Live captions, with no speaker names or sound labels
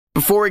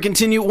Before we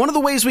continue, one of the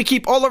ways we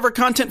keep all of our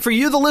content for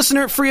you, the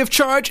listener, free of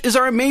charge is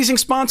our amazing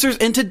sponsors,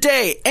 and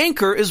today,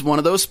 Anchor is one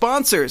of those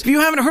sponsors. If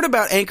you haven't heard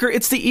about Anchor,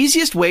 it's the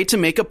easiest way to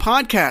make a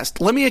podcast.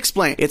 Let me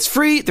explain. It's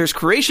free, there's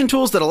creation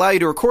tools that allow you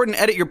to record and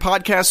edit your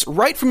podcasts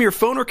right from your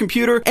phone or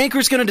computer. Anchor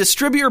is going to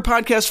distribute your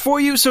podcast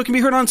for you so it can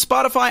be heard on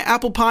Spotify,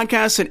 Apple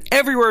Podcasts, and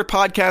everywhere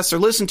podcasts are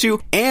listened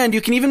to, and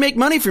you can even make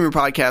money from your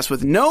podcast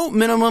with no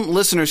minimum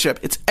listenership.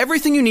 It's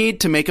everything you need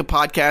to make a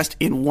podcast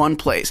in one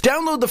place.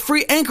 Download the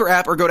free Anchor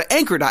app or go to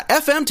anchor.fm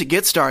to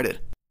get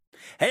started.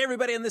 Hey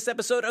everybody, in this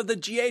episode of the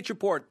GH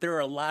Report, there are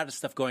a lot of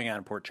stuff going on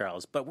in Port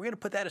Charles, but we're going to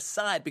put that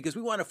aside because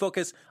we want to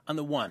focus on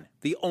the one,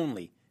 the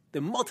only,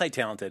 the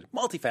multi-talented,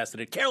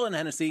 multifaceted Carolyn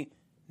Hennesy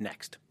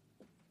next.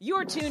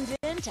 You're tuned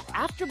in to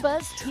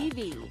AfterBuzz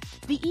TV,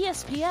 the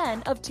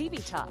ESPN of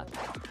TV talk.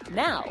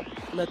 Now,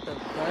 let the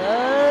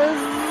buzz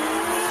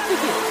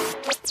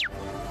begin.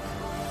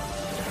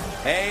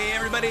 Hey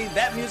everybody,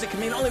 that music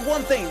can mean only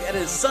one thing. It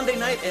is Sunday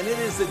night, and it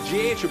is the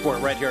GH Report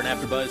right here on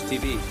AfterBuzz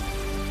TV.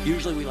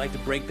 Usually we like to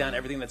break down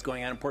everything that's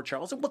going on in Port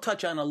Charles, and we'll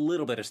touch on a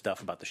little bit of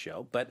stuff about the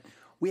show, but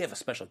we have a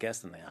special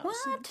guest in the house.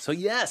 What?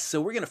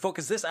 So we're going to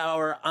focus this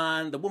hour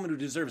on the woman who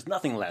deserves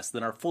nothing less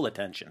than our full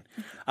attention.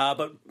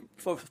 But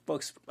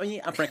folks,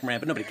 I'm Frank Moran,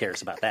 but nobody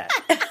cares about that.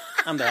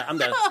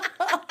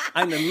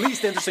 I'm the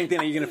least interesting thing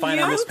that you're going to find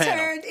on this panel.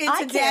 You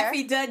turned into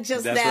Daffy Duck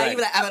just That's now. right. You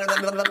were like,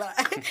 blah, blah, blah, blah.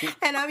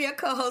 And I'm your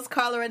co-host,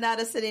 Carla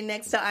Renata, sitting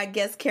next to our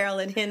guest,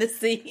 Carolyn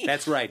Hennesy.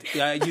 That's right.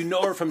 You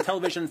know her from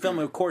television and film,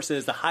 of course,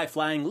 as the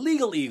high-flying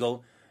legal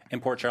eagle in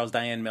Port Charles,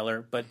 Diane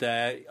Miller. But,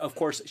 of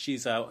course, she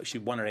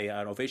won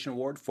an Ovation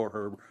Award for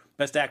her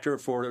Best Actor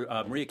for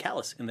Maria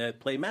Callas in the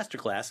play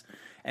Masterclass.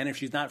 And if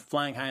she's not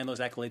flying high on those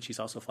accolades, she's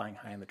also flying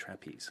high on the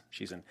trapeze.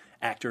 She's an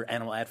actor,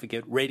 animal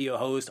advocate, radio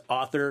host,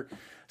 author,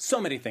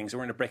 so many things. We're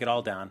going to break it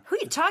all down. Who are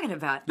you talking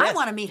about? Yes. I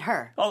want to meet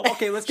her. Oh,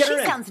 okay, let's get her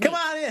in. Sounds Come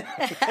neat.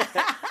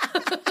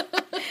 on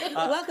in.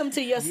 Welcome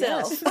to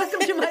yourself. Yes. Welcome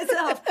to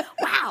myself.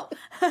 Wow.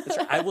 That's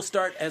right. I will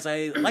start, as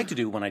I like to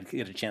do when I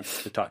get a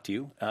chance to talk to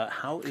you.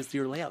 How is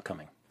your layout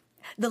coming?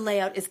 The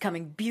layout is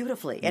coming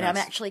beautifully, and I'm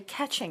Nice. actually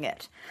catching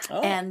it.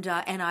 Oh. And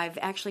I've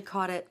actually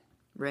caught it,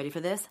 ready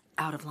for this,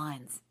 out of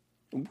lines.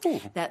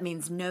 Ooh. That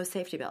means no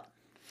safety belt.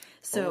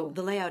 So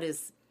the layout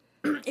is,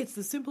 it's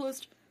the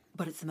simplest,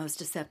 but it's the most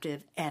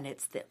deceptive, and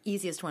it's the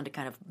easiest one to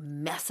kind of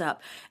mess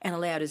up. And the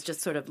layout is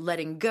just sort of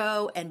letting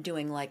go and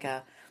doing like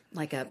a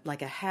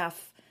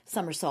half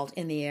somersault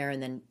in the air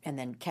and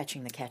then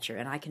catching the catcher.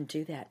 And I can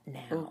do that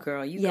now. Oh,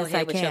 girl, you yes, go ahead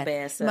I with can. your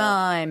bad self.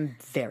 I'm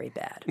very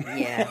bad.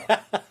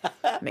 Yeah.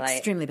 I'm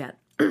extremely bad.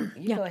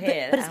 You go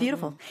ahead. But it's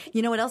beautiful.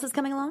 You know what else is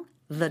coming along?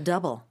 The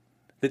double.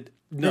 The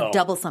The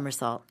double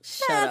somersault.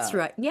 That's up.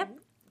 right. Yep.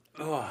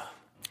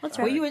 That's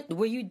right.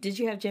 Did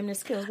you have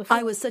gymnast skills before?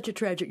 I was such a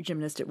tragic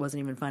gymnast; it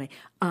wasn't even funny.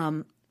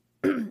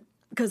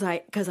 Because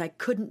I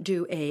couldn't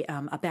do a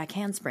back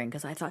handspring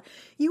because I thought,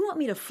 you want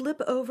me to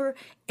flip over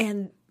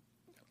and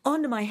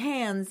onto my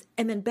hands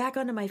and then back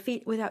onto my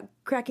feet without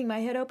cracking my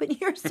head open?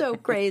 You're so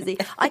crazy.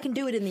 I can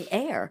do it in the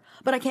air,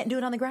 but I can't do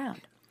it on the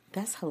ground.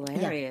 That's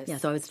hilarious. Yeah.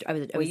 So I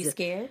was. Were you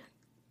scared?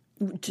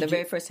 The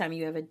very first time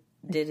you ever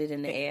did it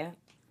in the air?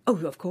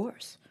 Oh, of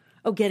course.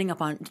 Oh, getting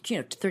up on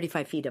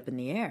 35 feet up in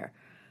the air.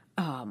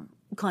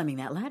 Climbing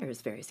that ladder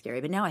is very scary,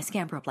 but now I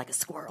scamper up like a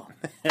squirrel.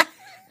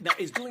 Now,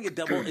 is doing a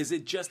double, is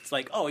it just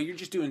like, oh, you're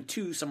just doing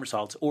two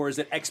somersaults, or is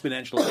it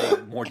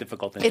exponentially more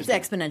difficult than It's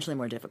just exponentially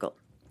more difficult.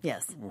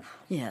 Yes.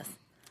 Yes.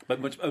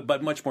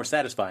 but much more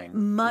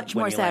satisfying. Much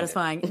when more you land it.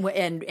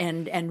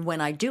 satisfying. And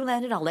when I do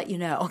land it, I'll let you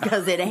know,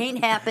 because it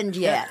ain't happened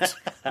yet.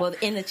 Well,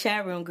 in the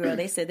chat room, girl,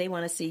 they said they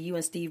want to see you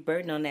and Steve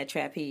Burton on that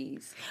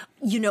trapeze.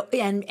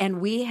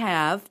 And we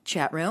have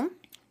chat room.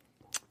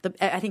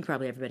 I think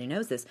probably everybody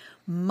knows this.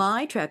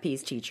 My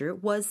trapeze teacher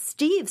was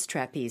Steve's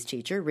trapeze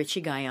teacher,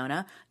 Richie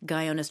Guyona,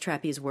 Guyona's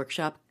Trapeze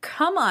Workshop.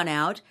 Come on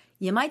out.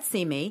 You might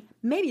see me.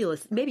 Maybe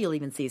you'll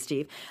even see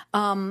Steve.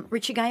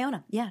 Richie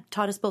Guyona,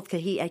 taught us both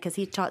because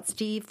he taught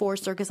Steve for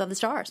Circus of the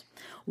Stars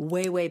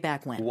way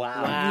back when.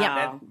 Wow.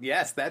 Wow.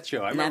 Yes, that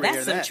show. I Now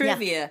remember that's some hearing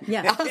that. trivia.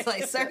 Yeah. I was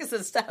like, circus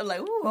and stuff.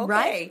 Like, ooh,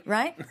 okay.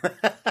 Right?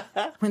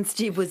 When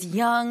Steve was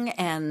young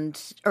and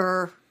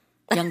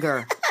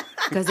younger.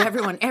 Because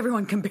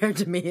everyone compared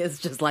to me is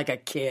just like a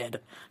kid.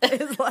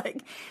 It's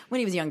like when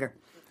he was younger.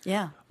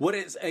 Yeah. What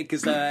is,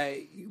 because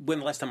when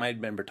the last time I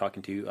remember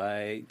talking to you,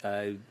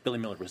 Billy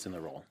Miller was in the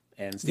role,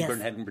 and Steve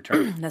Burton hadn't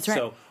returned. That's right.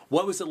 So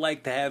what was it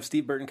like to have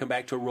Steve Burton come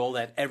back to a role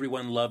that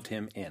everyone loved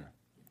him in?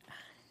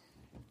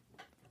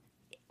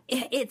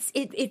 It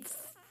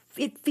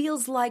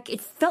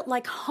felt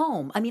like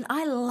home. I mean,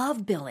 I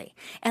love Billy,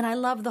 and I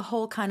love the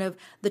whole kind of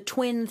the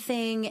twin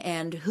thing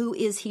and who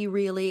is he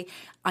really.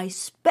 I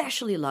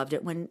especially loved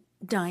it when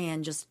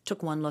Diane just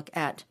took one look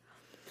at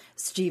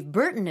Steve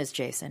Burton as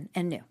Jason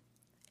and knew.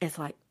 It's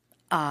like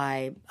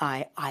there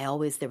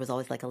was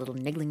always like a little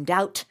niggling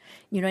doubt,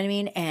 you know what I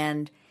mean?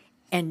 And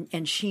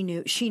she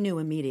knew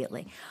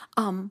immediately.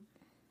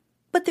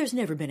 But there's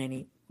never been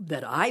any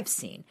that I've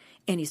seen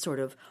any sort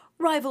of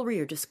rivalry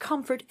or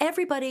discomfort.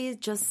 Everybody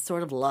just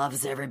sort of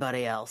loves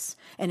everybody else.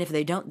 And if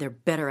they don't, they're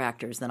better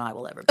actors than I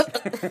will ever be.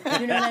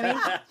 You know what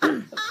I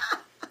mean?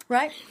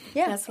 Right?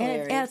 Yeah. That's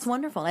hilarious. And it's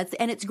wonderful.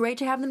 And it's great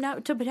to have them now,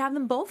 to have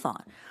them both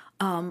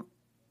on.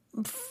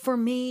 For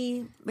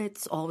me,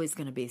 it's always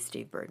going to be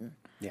Steve Burton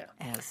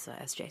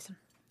as Jason.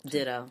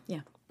 Ditto.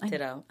 Yeah.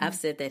 Ditto. I've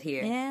said that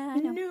here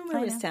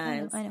numerous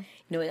times. I know. You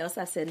know what else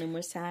I said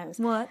numerous times?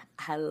 What?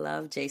 I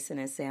love Jason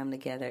and Sam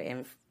together,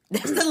 and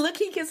that's the look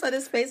he gets on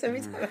his face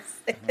every time I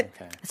say it.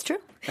 Okay. It's true.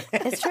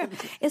 It's true.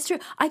 It's true.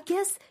 I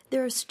guess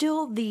there are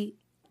still the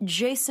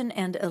Jason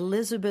and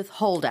Elizabeth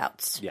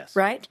holdouts. Yes.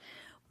 Right?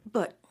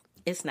 But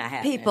It's not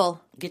happening.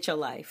 People. Get your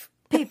life.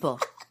 people,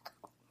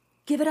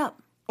 give it up.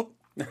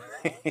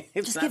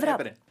 It's Just not give it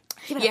happening. up.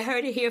 Give it You up.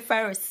 heard it here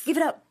first. Give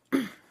it up.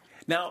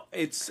 Now,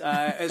 it's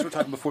as we're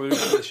talking before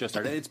the show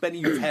started,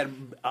 you've had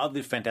all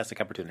the fantastic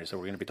opportunities that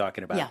we're going to be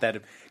talking about that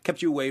have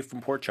kept you away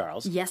from Port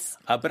Charles. Yes.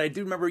 But I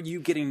do remember you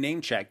getting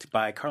name checked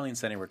by Carly and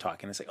Sunny. We're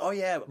talking. It's like, oh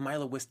yeah,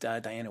 Milo whisked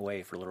Diane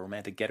away for a little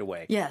romantic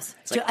getaway. Yes.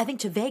 It's like, I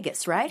think to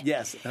Vegas, right?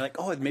 yes. And they're like,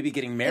 oh, maybe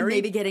getting And married.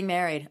 maybe getting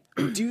married.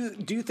 Do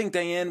you think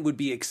Diane would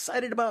be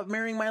excited about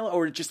marrying Milo,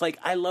 or just like,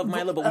 I love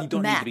Milo, but we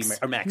don't need to be married?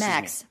 Or Max,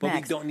 excuse me. But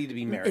we don't need to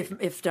be married.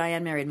 If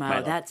Diane married Milo,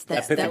 Milo. that's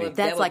Epiphany.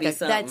 that's would like be a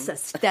something.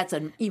 that's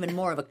an even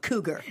more of a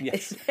cougar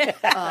Yes.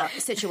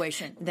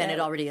 situation than it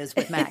already is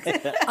with Max.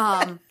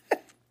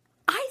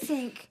 I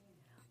think,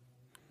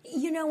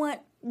 you know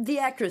what, the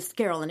actress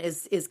Carolyn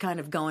is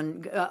kind of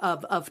going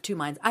of two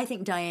minds. I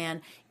think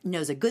Diane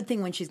knows a good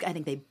thing when she's. I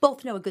think they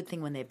both know a good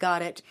thing when they've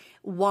got it.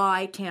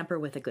 Why tamper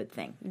with a good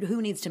thing?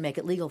 Who needs to make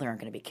it legal? There aren't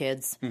going to be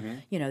kids. Mm-hmm.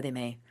 You know, they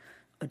may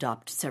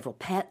adopt several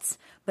pets,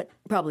 but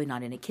probably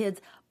not any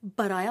kids.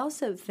 But I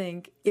also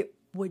think it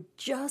would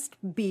just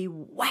be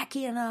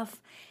wacky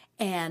enough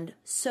and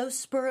so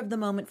spur of the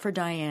moment for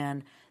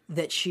Diane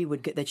that she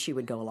would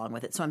go along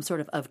with it. So I'm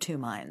sort of two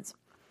minds.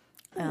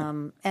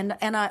 And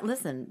I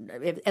listen.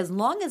 As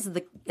long as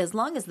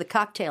the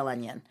cocktail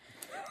onion,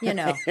 you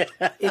know,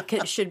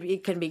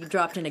 it can be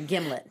dropped in a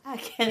gimlet.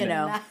 You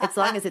know, as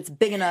long as it's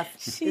big enough.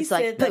 She it's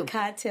said like the boom,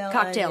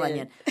 cocktail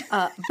onion.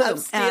 onion. Boom. I'm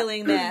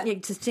stealing that. Yeah,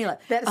 to steal it.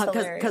 That is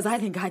hilarious. Because I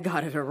think I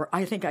got it.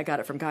 I think I got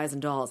it from Guys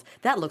and Dolls.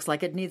 That looks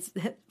like it needs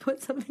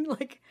put something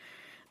like.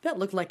 That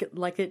looked like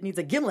it needs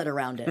a gimlet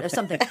around it or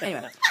something.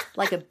 Anyway,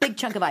 like a big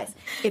chunk of ice.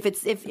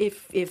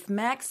 If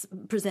Max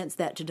presents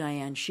that to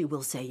Diane, she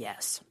will say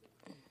yes.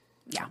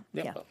 Yeah.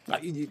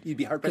 You'd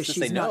be hard pressed to Because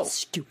say she's no. not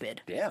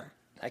stupid. Yeah,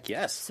 heck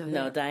yes. So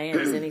No, Diane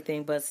is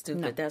anything but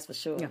stupid. No. That's for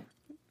sure. Yeah.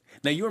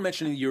 Now you were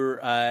mentioning we were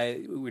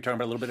talking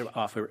about a little bit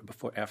of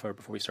before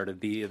we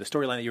started the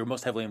storyline that you were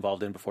most heavily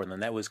involved in before, and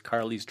then that was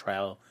Carly's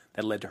trial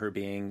that led to her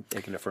being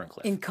taken to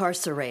Ferncliff.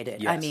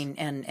 Incarcerated. Yes. I mean,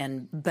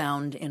 and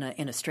bound in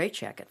a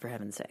straitjacket, for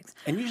heaven's sakes.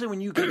 And usually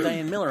when you get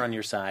Diane Miller on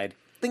your side,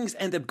 things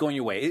end up going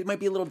your way. It might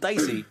be a little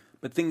dicey,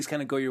 but things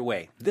kind of go your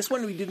way. This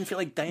one, we didn't feel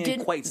like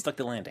Diane quite stuck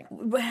the landing.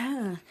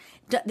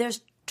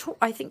 There's,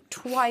 I think,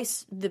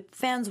 twice. The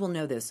fans will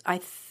know this. I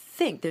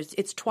think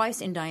it's twice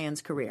in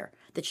Diane's career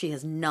that she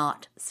has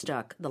not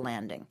stuck the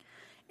landing,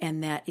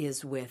 and that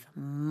is with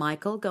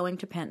Michael going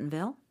to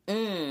Pentonville,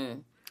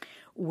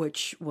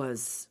 which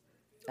was.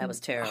 That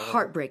was terrible.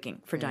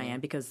 Heartbreaking for Diane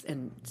because,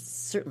 and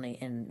certainly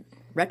in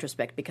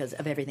retrospect, because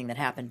of everything that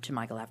happened to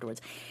Michael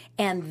afterwards.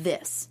 And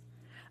this.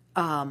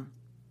 So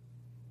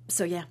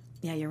yeah,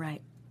 you're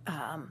right.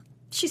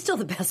 She's still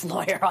the best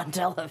lawyer on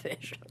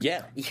television.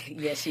 Yeah.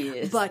 Yes, she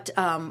is. But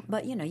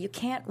you know, you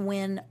can't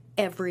win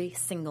every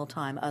single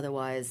time.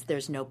 Otherwise,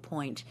 there's no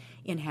point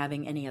in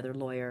having any other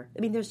lawyer.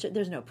 I mean,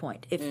 there's no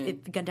point.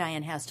 If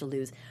Diane has to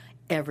lose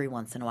every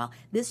once in a while.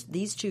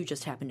 These two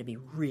just happen to be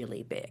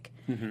really big,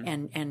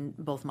 and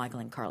both Michael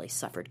and Carly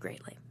suffered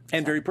greatly,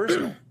 And very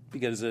personal,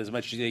 because as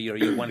much as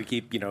you want to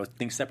keep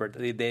things separate,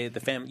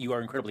 the family, you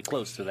are incredibly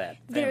close to that.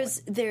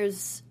 There's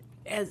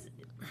as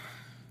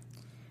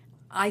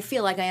I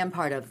feel like I am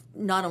part of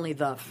not only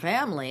the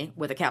family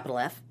with a capital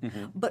F,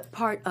 but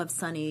part of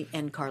Sunny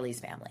and Carly's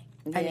family.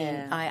 Yeah. I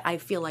mean, I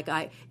feel like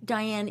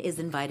Diane is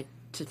invited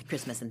to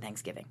Christmas and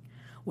Thanksgiving,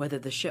 whether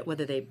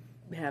they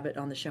have it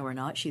on the show or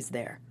not, she's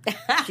there.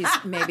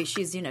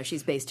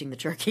 She's basting the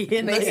turkey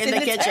in the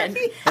kitchen.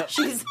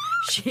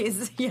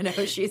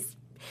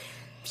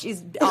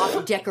 She's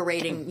off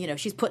decorating.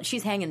 She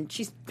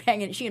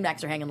and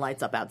Max are hanging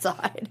lights up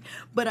outside.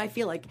 But I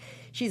feel like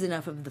she's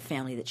enough of the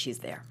family that she's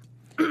there.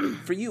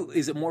 For you,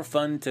 is it more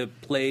fun to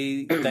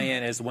play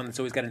Diane as the one that's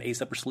always got an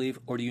ace up her sleeve,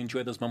 or do you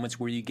enjoy those moments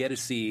where you get to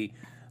see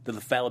the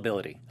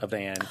fallibility of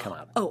Diane come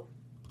out? Oh.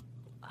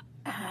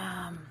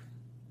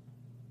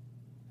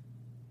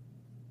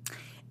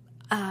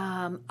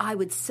 I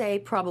would say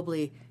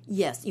probably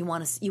yes. You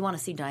want to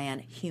see Diane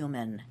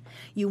human.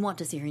 You want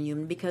to see her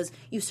human because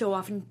you so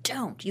often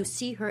don't. You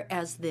see her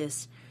as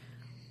this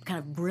kind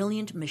of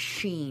brilliant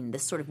machine,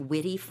 this sort of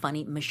witty,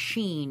 funny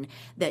machine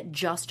that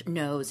just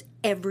knows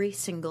every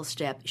single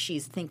step.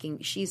 She's thinking.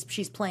 She's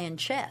playing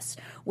chess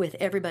with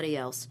everybody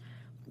else.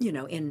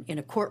 In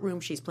a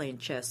courtroom, she's playing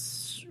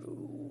chess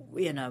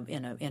in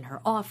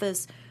her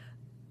office.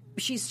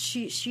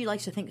 she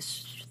likes to think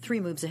 3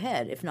 moves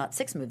ahead, if not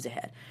 6 moves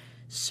ahead.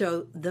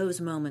 So those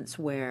moments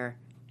where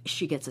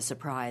she gets a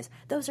surprise,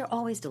 those are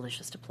always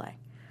delicious to play.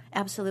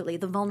 Absolutely.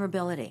 The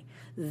vulnerability,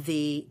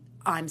 the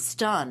I'm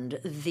stunned,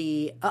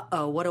 the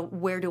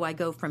where do I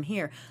go from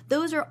here?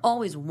 Those are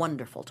always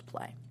wonderful to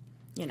play.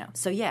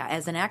 So yeah,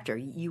 as an actor,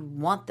 you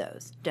want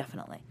those,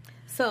 definitely.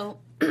 So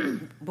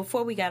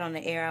before we got on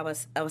the air, I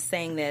was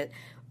saying that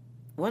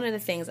one of the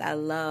things I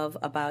love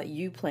about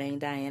you playing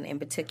Diane in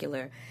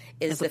particular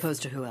is as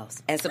opposed to who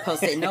else? As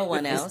opposed to no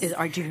one else.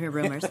 Are you hearing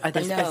rumors? Are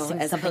there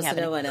as opposed happening?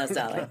 to no one else,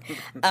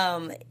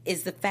 darling.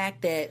 Is the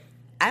fact that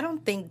I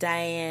don't think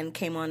Diane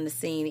came on the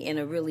scene in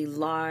a really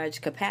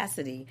large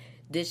capacity,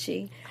 did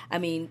she? I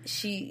mean,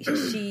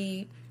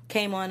 she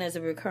came on as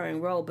a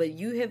recurring role, but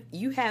you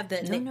have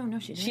the no,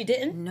 she didn't. She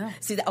didn't? No.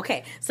 See,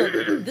 okay, so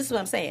this is what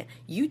I'm saying.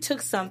 You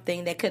took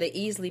something that could have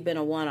easily been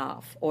a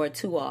 1-off or a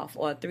 2-off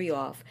or a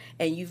 3-off,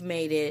 and you've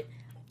made it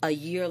a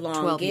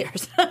year-long 12 gig.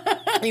 years.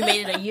 You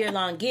made it a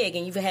year-long gig,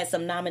 and you've had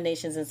some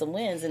nominations and some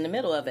wins in the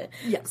middle of it.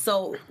 Yeah.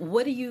 So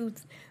what do you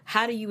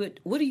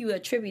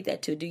attribute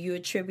that to? Do you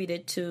attribute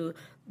it to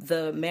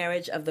the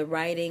marriage of the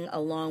writing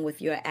along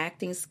with your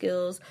acting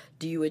skills?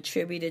 Do you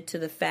attribute it to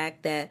the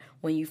fact that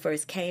when you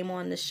first came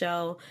on the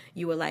show,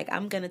 you were like,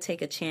 I'm going to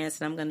take a chance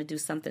and I'm going to do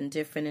something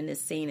different in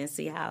this scene and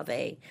see how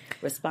they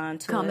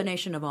respond to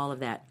Combination of all of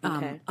that.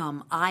 Okay.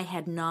 I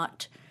had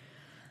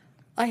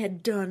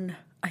done,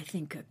 I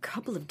think, a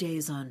couple of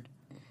days on,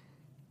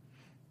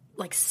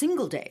 like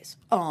single days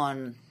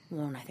on,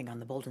 I think on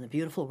The Bold and the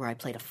Beautiful, where I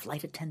played a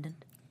flight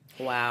attendant.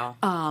 Wow.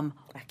 I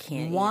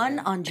can't. One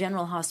on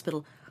General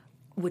Hospital,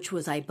 which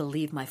was, I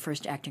believe, my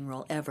first acting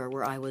role ever,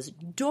 where I was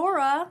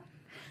Dora,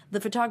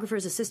 the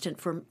photographer's assistant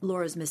for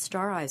Laura's Miss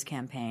Star Eyes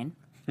campaign.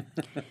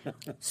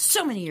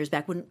 So many years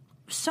back,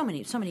 so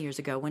many years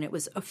ago, when it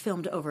was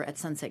filmed over at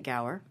Sunset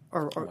Gower,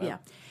 yeah,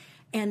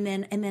 and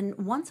then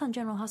once on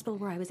General Hospital,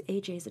 where I was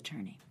AJ's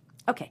attorney.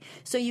 Okay,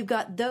 so you've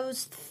got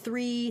those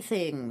 3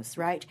 things,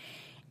 right?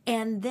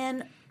 And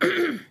then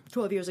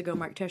 12 years ago,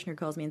 Mark Teschner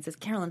calls me and says,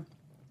 Carolyn,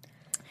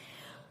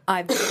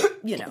 Mark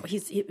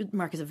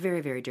is a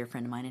very, very dear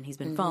friend of mine, and he's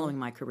been following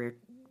my career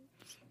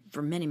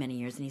for many, many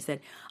years. And he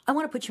said, I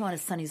want to put you on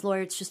as Sonny's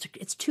lawyer.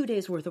 It's 2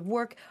 days worth of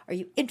work. Are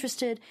you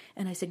interested?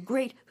 And I said,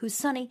 great. Who's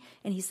Sonny?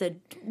 And he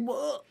said,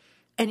 whoa.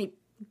 And he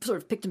sort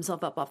of picked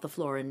himself up off the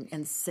floor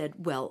and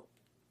said, well,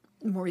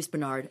 Maurice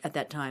Bernard at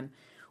that time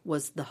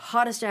was the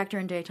hottest actor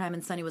in daytime,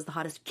 and Sonny was the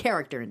hottest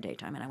character in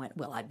daytime. And I went,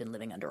 well, I've been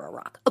living under a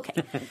rock. Okay.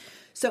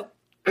 So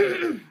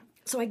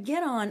I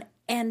get on,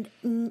 and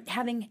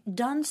having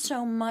done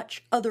so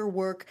much other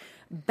work,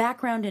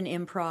 background in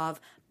improv,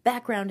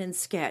 background in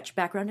sketch,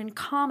 background in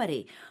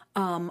comedy,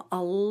 a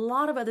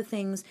lot of other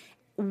things,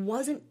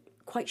 wasn't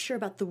quite sure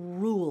about the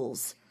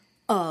rules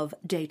of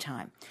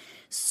daytime.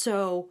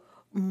 So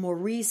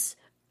Maurice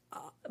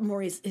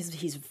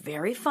he's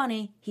very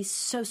funny. He's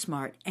so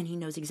smart, and he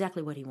knows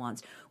exactly what he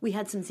wants. We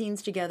had some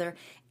scenes together,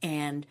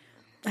 and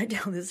I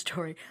tell this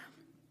story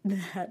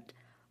that it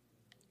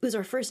was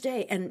our first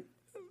day, and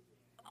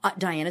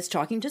Diana's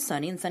talking to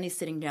Sonny, and Sonny's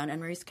sitting down, and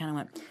Maurice kind of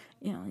went,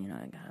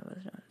 and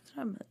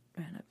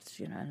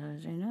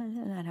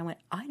I went,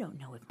 I don't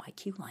know if my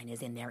cue line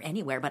is in there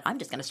anywhere, but I'm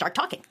just going to start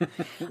talking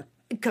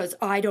because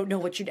I don't know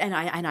what you. And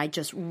I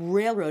just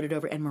railroaded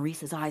over, and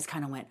Maurice's eyes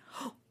kind of went,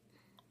 oh.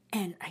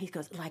 And he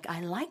goes,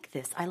 I like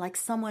this. I like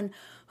someone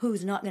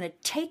who's not going to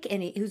take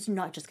any, who's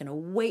not just going to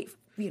wait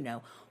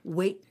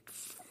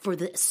for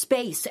the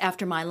space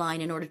after my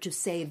line in order to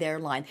say their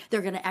line.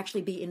 They're going to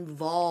actually be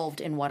involved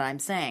in what I'm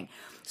saying.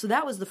 So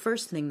that was the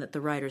first thing that the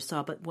writers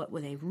saw. But what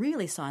they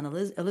really saw, and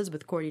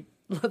Elizabeth Cordy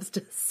loves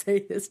to say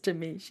this to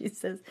me, she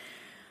says,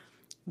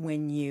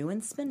 when you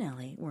and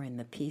Spinelli were in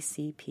the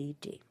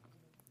PCPD,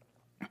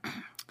 it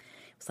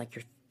was like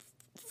your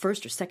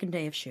first or second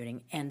day of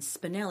shooting, and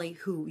Spinelli,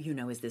 who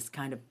is this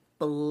kind of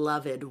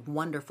beloved,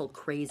 wonderful,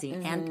 crazy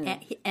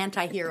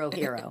anti-hero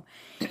hero,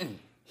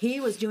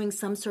 he was doing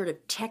some sort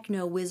of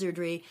techno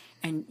wizardry,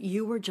 and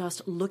you were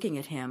just looking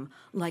at him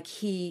like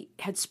he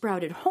had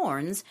sprouted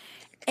horns,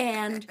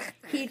 and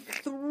he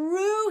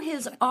threw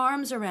his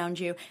arms around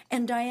you,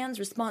 and Diane's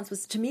response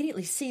was to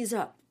immediately seize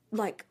up,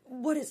 like,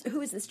 who is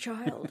this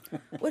child?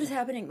 What is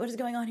happening? What is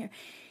going on here?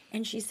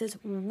 And she says,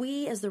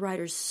 we as the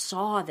writers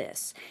saw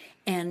this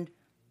and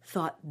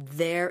thought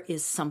there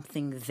is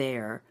something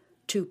there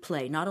to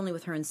play, not only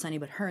with her and Sonny,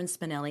 but her and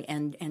Spinelli,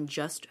 and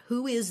just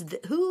who's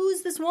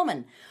this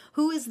woman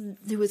who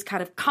has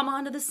kind of come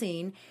onto the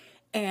scene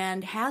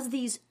and has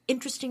these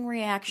interesting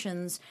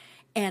reactions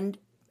and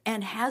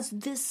has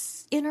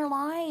this inner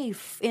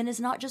life and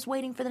is not just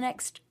waiting for the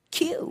next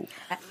cue.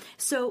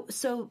 So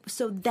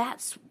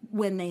that's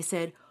when they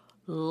said,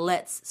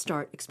 let's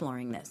start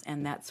exploring this.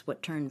 And that's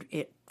what turned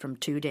it from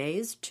 2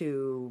 days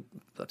to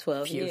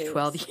 12 years.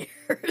 12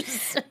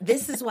 years.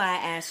 This is why I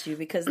asked you,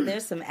 because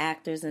there's some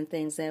actors and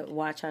things that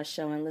watch our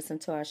show and listen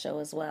to our show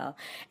as well.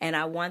 And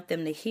I want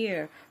them to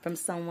hear from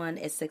someone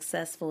as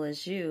successful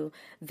as you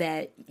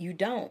that you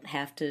don't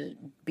have to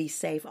be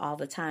safe all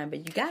the time, but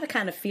you got to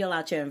kind of feel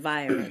out your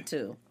environment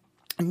too.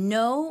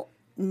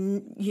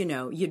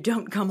 you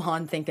don't come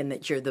on thinking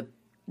that you're the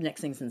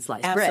next thing since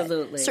sliced bread.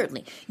 Absolutely.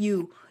 Certainly.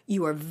 You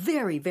are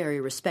very,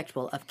 very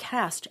respectful of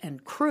cast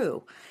and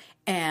crew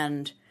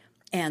and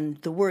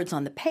the words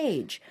on the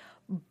page.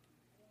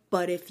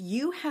 But if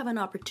you have an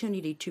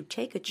opportunity to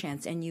take a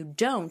chance and you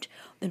don't,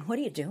 then what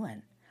are you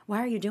doing? Why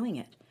are you doing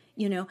it?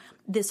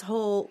 This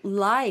whole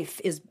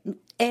life is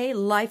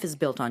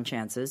built on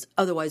chances.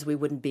 Otherwise, we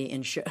wouldn't be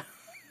in show.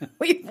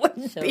 We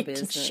wouldn't be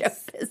in show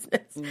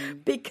business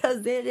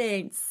because it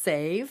ain't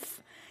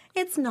safe.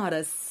 It's not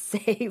a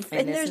safe,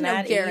 and there's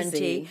no guarantee.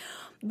 Easy.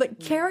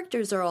 But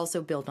characters are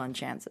also built on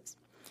chances,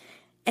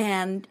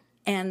 and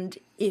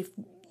if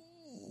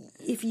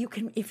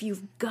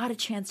you've got a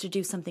chance to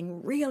do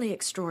something really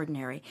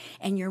extraordinary,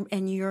 and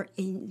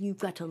you've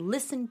got to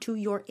listen to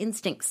your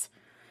instincts,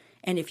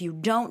 and if you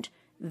don't,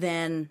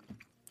 then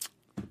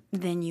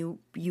you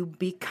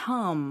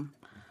become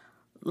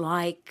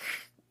like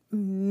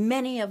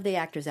many of the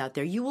actors out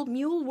there. You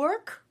will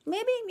work,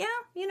 maybe,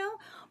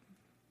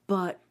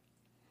 but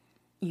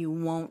you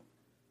won't.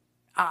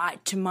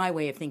 To my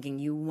way of thinking,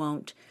 you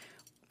won't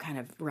kind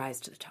of rise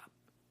to the top.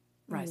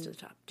 To the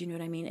top. Do you know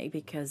what I mean?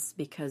 Because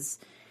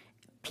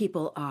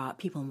people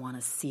want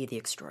to see the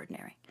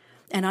extraordinary,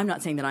 and I'm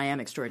not saying that I am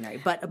extraordinary,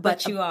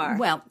 but you are.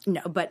 Well,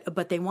 no,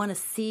 but they want to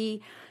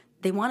see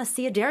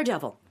a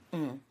daredevil.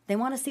 They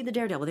want to see the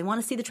daredevil. They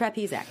want to see the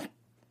trapeze act.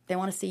 They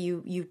want to see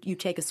you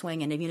take a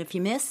swing, and even if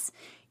you miss,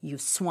 you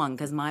swung.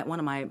 Because one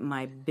of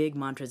my big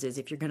mantras is,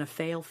 if you're going to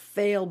fail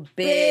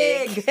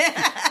big.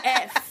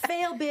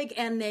 Fail big,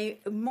 and they,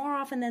 more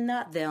often than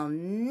not, they'll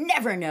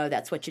never know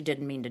that's what you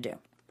didn't mean to do.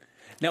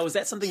 Now, is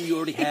that something you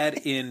already had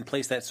in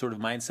place, that sort of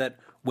mindset,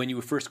 when you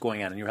were first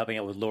going on and you were helping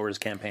out with Laura's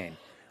campaign?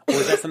 Or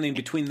is that something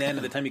between then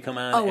and the time you come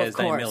on as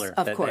Diane Miller?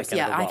 Of course,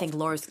 yeah. I think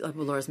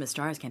Laura's Miss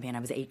Stars campaign, I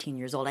was 18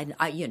 years old. I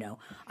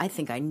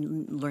think I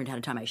learned how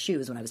to tie my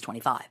shoes when I was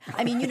 25.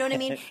 I mean, you know what I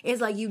mean?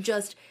 It's like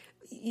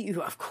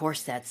of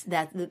course,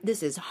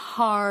 this is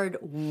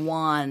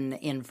hard-won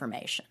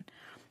information.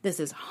 This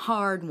is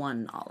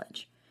hard-won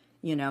knowledge.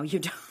 You don't.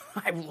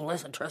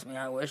 Listen, trust me.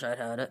 I wish I'd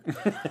had it.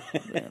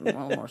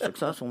 I'm more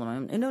successful than I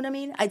am. You know what I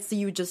mean? That's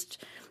the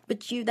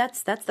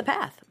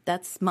path.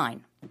 That's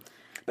mine.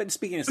 But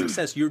speaking of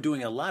success, you're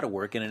doing a lot of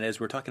work, and as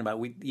we're talking about,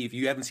 if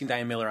you haven't seen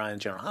Diane Miller on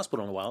General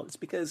Hospital in a while, it's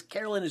because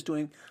Carolyn is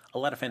doing a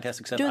lot of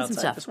fantastic stuff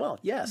outside as well.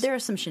 Yes, there are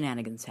some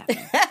shenanigans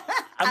happening.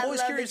 I'm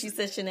always curious. That you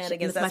said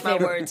shenanigans. That's my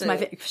word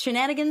too.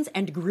 Shenanigans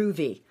and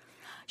groovy.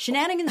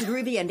 Shenanigans,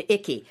 groovy, and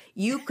icky.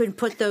 You could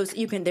put those.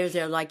 You can.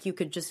 You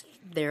could just.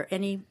 They're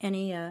any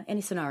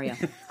scenario,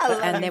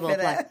 and they will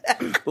apply.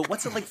 But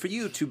what's it like for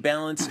you to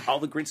balance all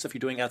the great stuff you're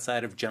doing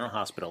outside of General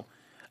Hospital,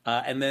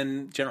 and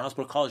then General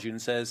Hospital calls you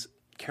and says,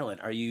 "Carolyn,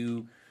 are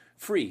you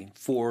free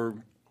for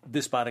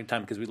this spot in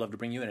time? Because we'd love to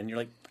bring you in." And you're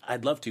like,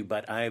 "I'd love to,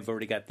 but I've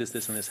already got this,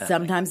 and this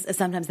happening."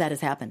 Sometimes that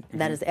has happened. Mm-hmm.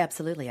 That has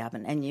absolutely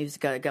happened, and you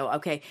just got to go.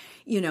 Okay,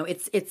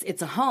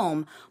 it's a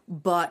home,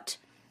 but.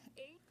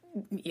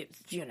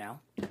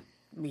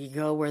 You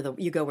go where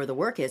the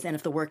work is, and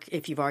if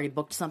you've already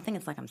booked something,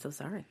 it's like, I'm so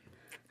sorry.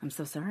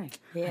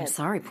 Yeah. I'm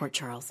sorry, Port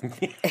Charles,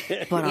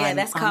 but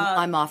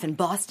I'm off in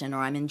Boston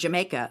or I'm in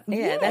Jamaica. Yeah,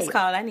 Yay. That's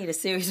called I need a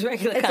series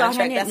regular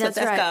contract. That's what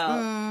that's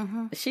called.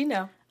 Mm-hmm. She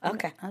know.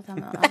 Okay.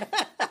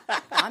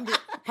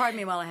 Pardon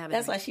me while I have it.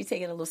 That's why she's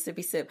taking a little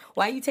sippy sip.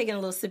 While you taking a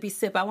little sippy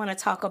sip, I want to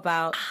talk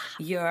about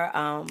your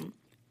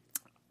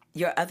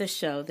other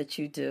show that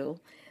you do.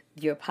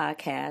 Your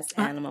podcast,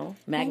 Animal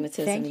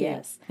Magnetism. Thank you.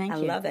 Yes, I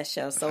love that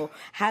show. So,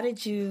 how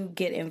did you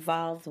get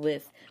involved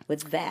with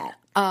that?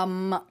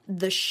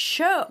 The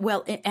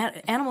show,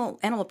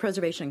 Animal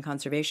Preservation and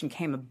Conservation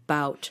came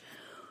about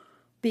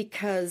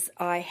because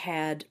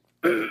I'd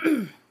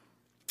been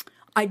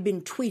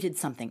tweeted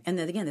something, and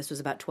then again, this was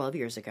about 12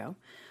 years ago.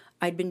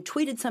 I'd been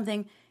tweeted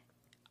something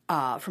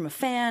from a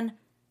fan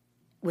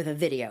with a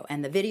video,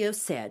 and the video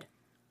said,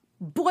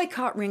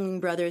 "Boycott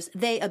Ringling Brothers.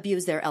 They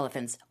abuse their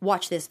elephants.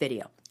 Watch this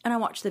video." And I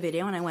watched the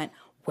video and I went,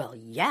 well,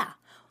 yeah,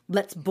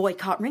 let's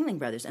boycott Ringling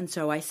Brothers. And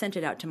so I sent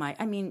it out to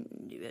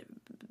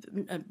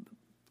a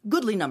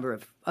goodly number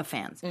of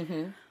fans.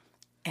 Mm-hmm.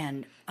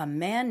 And a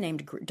man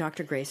named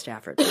Dr. Gray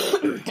Stafford,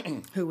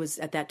 who was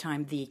at that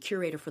time the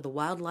curator for the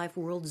Wildlife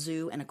World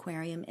Zoo and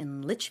Aquarium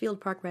in Litchfield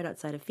Park right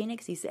outside of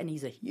Phoenix. He's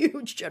a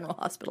huge General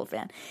Hospital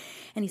fan.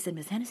 And he said,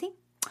 "Miss Hennesy,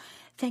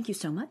 thank you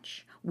so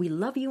much. We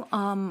love you.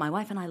 My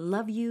wife and I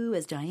love you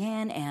as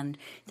Diane, and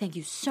thank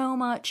you so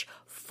much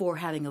for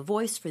having a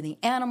voice for the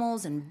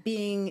animals and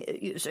being."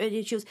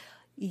 She goes,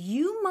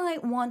 "You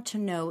might want to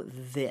know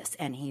this."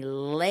 And he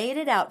laid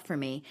it out for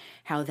me,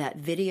 how that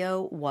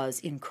video was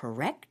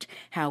incorrect,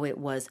 how it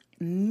was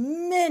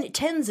many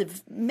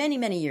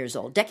years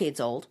old, decades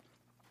old.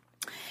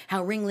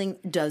 How Ringling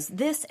does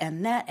this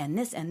and that and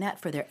this and that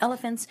for their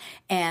elephants.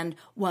 And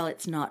while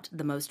it's not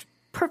the most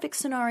perfect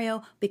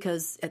scenario,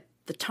 because at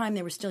the time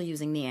they were still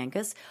using the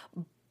Angus,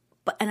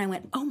 and I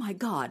went, oh my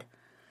God.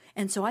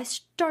 And so I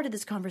started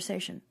this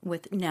conversation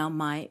with now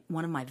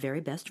one of my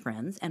very best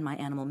friends and my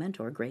animal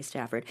mentor, Grace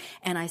Stafford.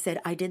 And I said,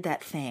 I did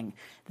that thing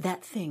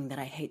that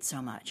I hate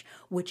so much,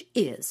 which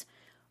is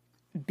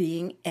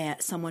being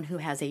someone who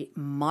has a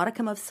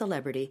modicum of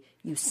celebrity.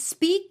 You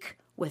speak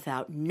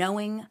without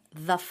knowing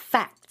the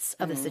facts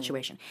of the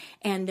situation.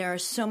 And there are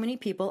so many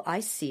people I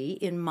see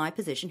in my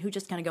position who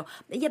just kind of go,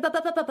 yeah,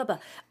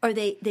 or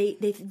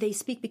they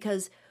speak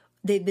because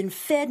they've been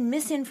fed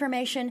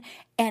misinformation,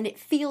 and it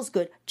feels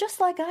good, just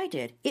like I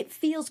did. It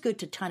feels good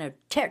to kind of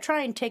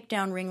try and take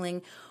down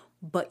Ringling,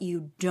 but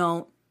you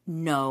don't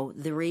know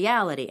the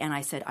reality. And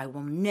I said, I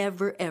will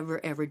never,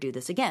 ever, ever do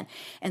this again.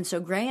 And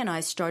so Gray and I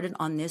started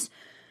on this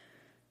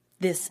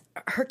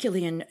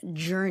Herculean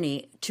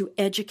journey to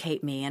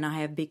educate me, and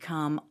I have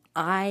become,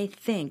 I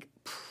think,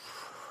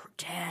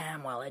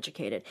 damn well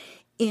educated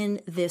in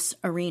this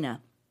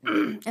arena.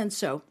 And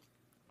so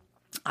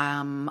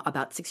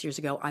about 6 years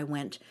ago, I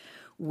went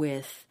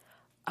with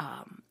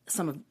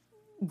some of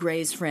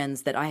Gray's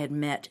friends that I had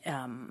met,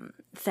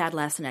 Thad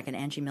Lassenek and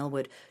Angie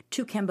Millwood,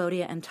 to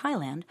Cambodia and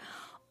Thailand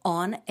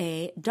on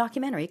a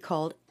documentary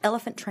called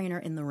Elephant Trainer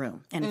in the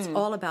Room. And it's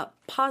all about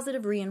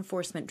positive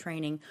reinforcement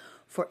training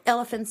for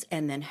elephants,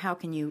 and then how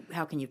can you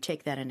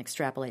take that and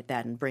extrapolate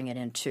that and bring it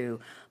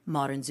into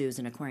modern zoos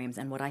and aquariums.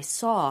 And what I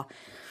saw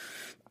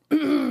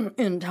in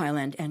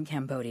Thailand and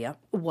Cambodia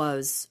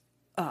was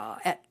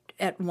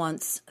at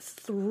once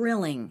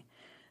thrilling,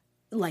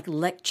 like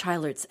Lek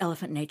Chailert's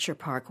Elephant Nature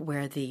Park,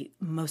 where the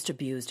most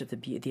abused of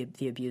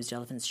the abused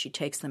elephants, she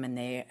takes them and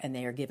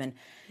they are given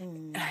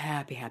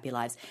happy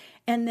lives.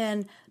 And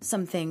then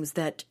some things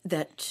that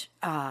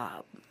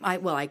I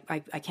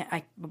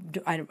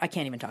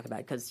can't even talk about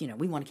because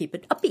we want to keep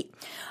it upbeat.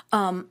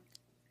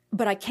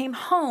 But I came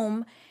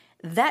home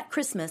that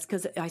Christmas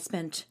because I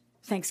spent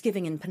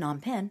Thanksgiving in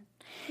Phnom Penh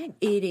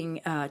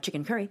eating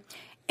chicken curry.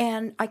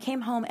 And I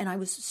came home and I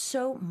was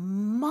so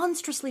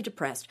monstrously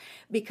depressed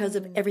because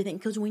of everything.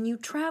 Because when you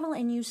travel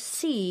and you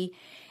see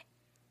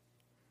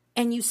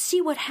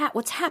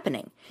what's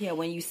happening. Yeah,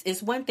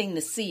 it's one thing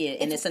to see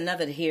it, and it's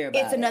another to hear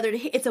about.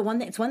 It's one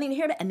thing to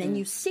hear about, and then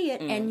you see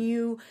it, and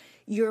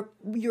your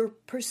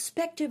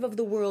perspective of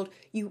the world,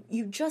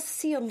 you just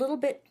see a little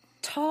bit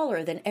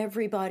taller than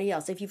everybody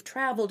else. If you've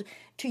traveled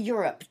to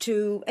Europe,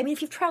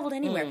 if you've traveled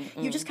anywhere,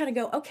 you just kind of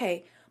go,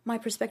 okay, my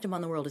perspective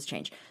on the world has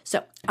changed.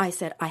 So I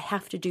said, I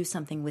have to do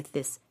something with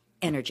this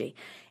energy.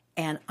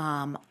 And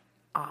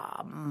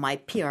my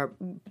PR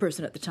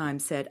person at the time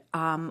said,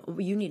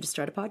 you need to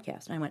start a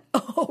podcast. And I went,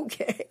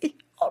 okay,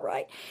 all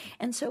right.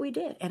 And so we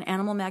did. And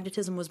Animal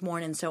Magnetism was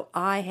born. And so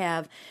I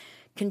have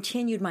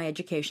continued my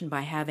education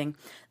by having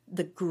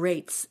the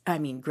greats. I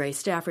mean, Grace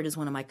Stafford is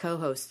one of my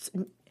co-hosts.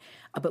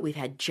 But we've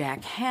had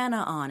Jack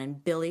Hanna on,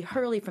 and Billy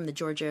Hurley from the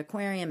Georgia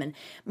Aquarium, and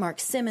Mark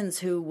Simmons,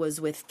 who was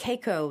with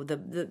Keiko,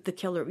 the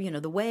killer,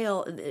 the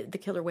whale, the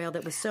killer whale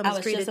that was so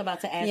mistreated. I was just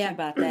about to ask you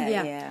about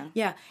that.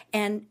 Yeah.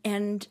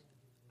 And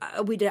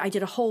I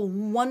did a whole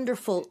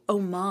wonderful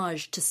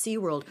homage to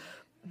SeaWorld,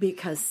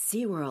 because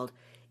SeaWorld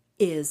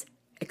is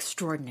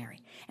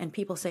extraordinary. And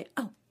people say,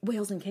 oh,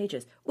 whales in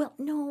cages. Well,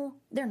 no,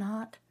 they're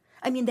not.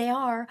 I mean, they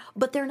are,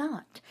 but they're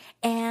not.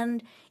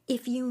 And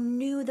if you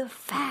knew the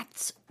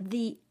facts,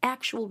 the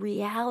actual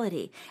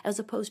reality, as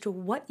opposed to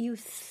what you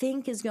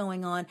think is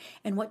going on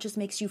and what just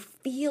makes you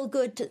feel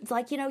good, it's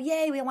like, yay,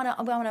 I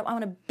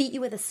want to beat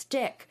you with a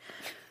stick.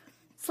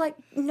 It's like,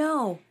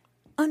 no,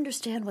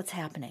 understand what's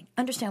happening,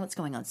 understand what's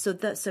going on. So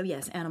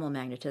yes, Animal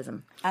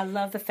Magnetism. I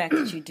love the fact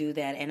that you do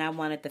that, and I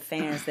wanted the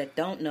fans that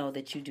don't know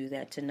that you do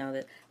that to know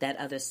that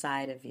other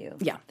side of you.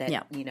 Yeah,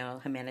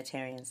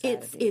 humanitarian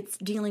side of you. It's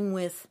dealing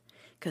with.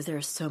 Because there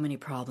are so many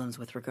problems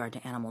with regard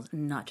to animals,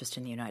 not just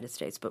in the United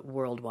States, but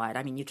worldwide.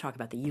 I mean, you talk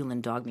about the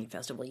Yulin Dog Meat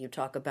Festival. You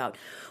talk about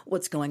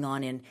what's going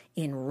on in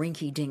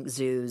rinky-dink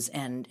zoos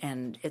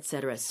and et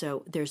cetera.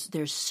 So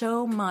there's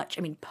so much.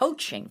 I mean,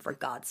 poaching, for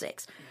God's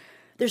sakes.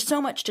 There's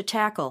so much to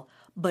tackle,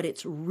 but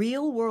it's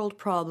real-world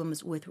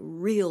problems with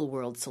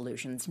real-world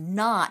solutions,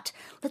 not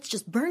let's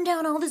just burn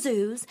down all the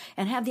zoos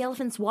and have the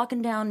elephants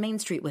walking down Main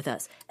Street with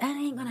us. That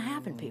ain't going to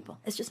happen, people.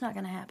 It's just not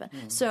going to happen.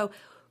 So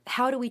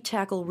how do we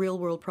tackle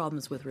real-world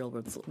problems with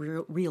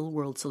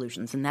real-world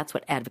solutions? And that's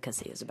what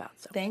advocacy is about.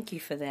 So. Thank you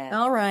for that.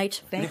 All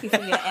right. Thank you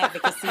for your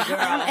advocacy, girl.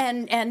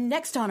 And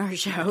next on our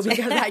show,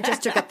 because I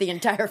just took up the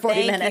entire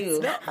 40 minutes. Thank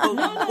you.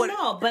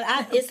 No. But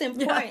it's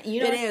important.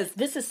 Yeah, it is.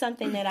 This is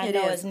something that I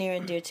know is near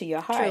and dear to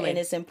your heart, and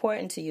it's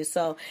important to you.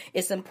 So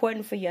it's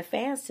important for your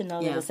fans to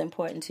know that it's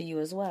important to you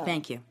as well.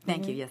 Thank you.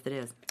 Thank you. Yes, it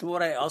is.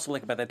 What I also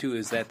like about that, too,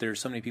 is that there's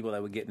so many people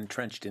that would get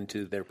entrenched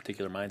into their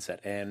particular mindset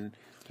and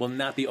will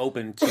not be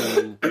open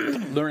to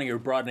learning or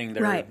broadening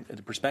their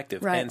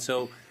perspective. Right. And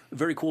so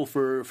very cool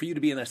for you to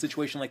be in a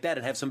situation like that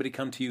and have somebody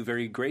come to you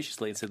very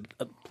graciously and say,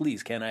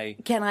 please,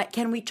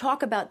 can we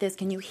talk about this?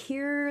 Can you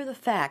hear the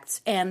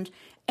facts? And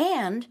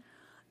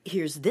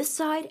here's this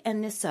side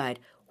and this side.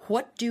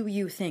 What do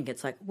you think?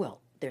 It's like,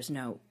 well, there's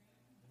no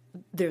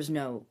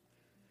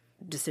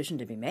decision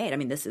to be made. I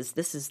mean, this is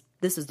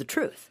the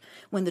truth.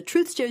 When the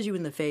truth stares you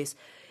in the face,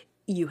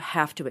 you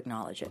have to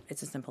acknowledge it.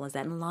 It's as simple as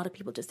that. And a lot of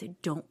people just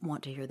don't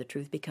want to hear the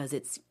truth because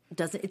it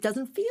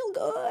doesn't feel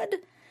good.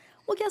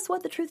 Well, guess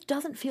what? The truth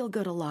doesn't feel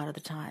good a lot of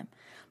the time.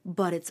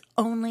 But it's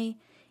only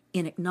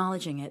in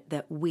acknowledging it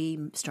that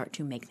we start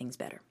to make things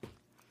better.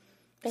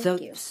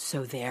 Thank you.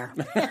 So there.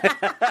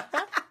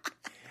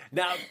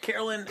 Now,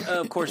 Carolyn,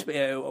 of course,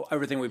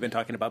 everything we've been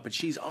talking about, but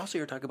she's also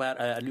here to talk about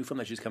a new film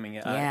that she's coming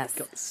out.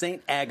 Yes.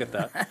 St.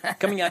 Agatha,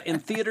 coming out in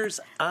theaters,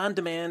 on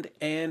demand,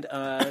 and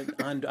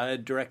on demand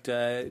and direct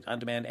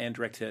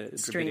to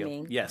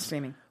Streaming. video. Yes,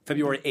 Streaming.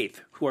 February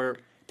 8th, where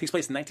it takes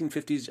place in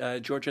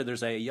 1950s Georgia.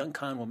 There's a young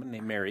con woman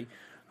named Mary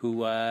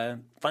who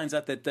finds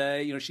out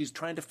that she's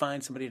trying to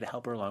find somebody to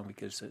help her along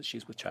because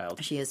she's with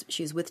child.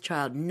 She's with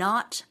child,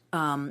 not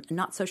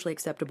socially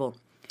acceptable.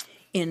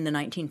 In the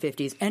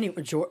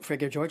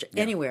 1950s, Georgia,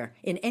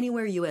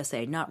 anywhere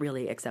USA, not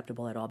really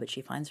acceptable at all. But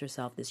she finds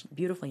herself this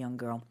beautiful young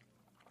girl,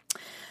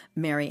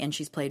 Mary, and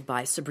she's played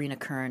by Sabrina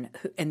Kern,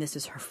 and this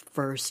is her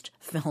first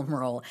film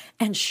role,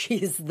 and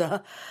she's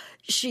the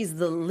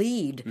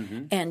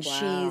lead, and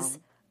she's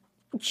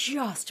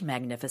just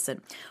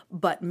magnificent.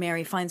 But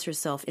Mary finds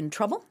herself in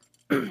trouble,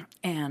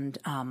 and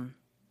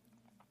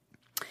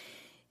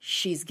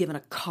she's given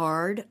a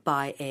card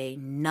by a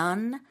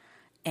nun.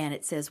 And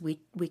it says, we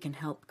can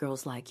help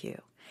girls like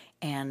you.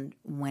 And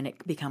when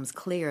it becomes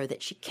clear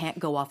that she can't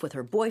go off with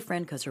her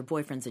boyfriend because her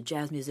boyfriend's a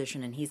jazz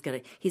musician and he's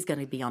gonna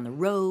be on the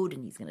road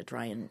and he's gonna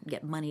try and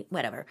get money,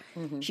 whatever.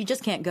 She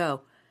just can't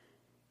go.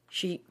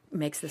 She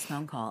makes this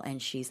phone call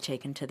and she's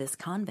taken to this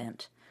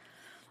convent.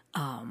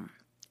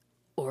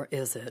 Or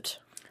is it?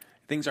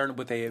 Things aren't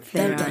what they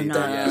They're appear to be.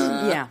 not.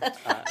 Yes.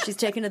 Yeah. She's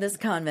taken to this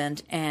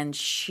convent, and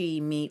she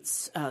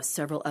meets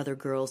several other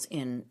girls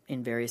in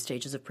various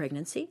stages of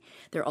pregnancy.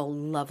 They're all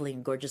lovely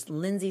and gorgeous.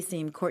 Lindsay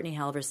Seam, Courtney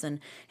Halverson,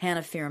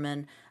 Hannah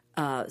Fearman,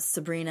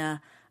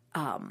 Sabrina,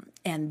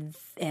 and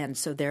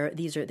so there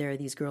are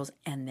these girls.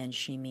 And then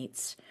she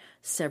meets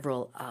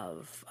several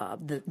of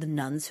the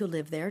nuns who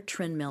live there.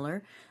 Trin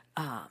Miller,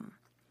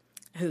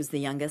 who's the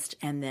youngest,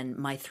 and then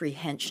my 3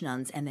 hench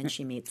nuns, and then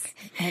she meets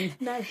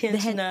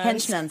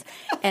hench nuns,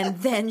 and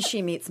then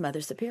she meets Mother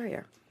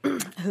Superior,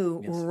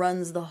 who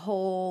runs the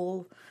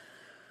whole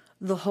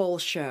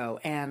show,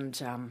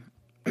 and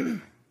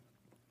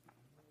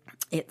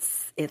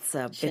it's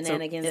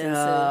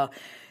shenanigans.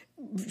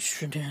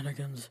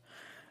 Shenanigans.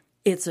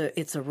 It's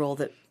a role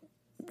that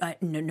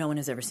no one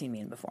has ever seen me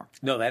in before.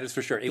 No, that is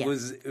for sure. It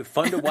was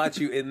fun to watch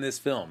you in this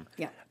film.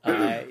 Yeah.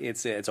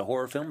 It's a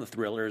horror film, a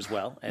thriller as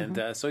well.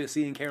 And so you're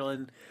seeing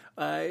Carolyn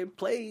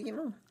play,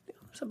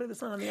 somebody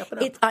that's not on the up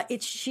and up.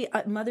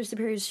 Mother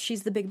Superior,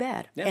 she's the big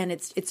bad. Yeah. And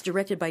it's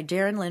directed by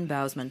Darren Lynn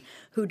Bousman,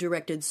 who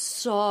directed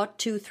Saw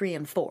 2, 3,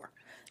 and 4.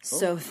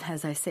 So,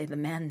 as I say, the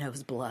man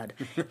knows blood.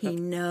 He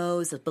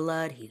knows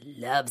blood. He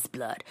loves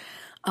blood.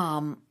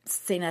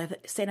 St.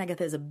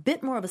 Agatha is a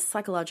bit more of a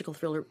psychological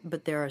thriller,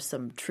 but there are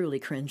some truly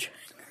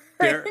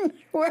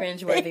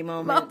cringeworthy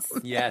moments.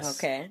 Yes.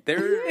 Okay.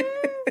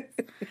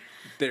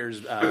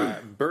 There's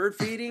bird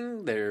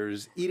feeding.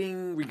 There's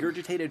eating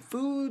regurgitated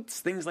foods,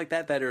 things like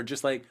that are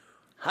just like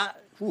hot.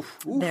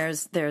 Oof,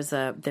 oof. There's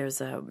a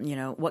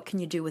what can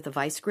you do with a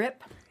vice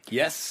grip?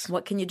 Yes.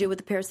 What can you do with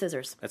a pair of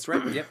scissors? That's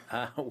right. Yep.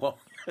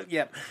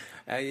 Yep.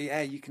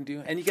 You can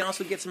do, and you can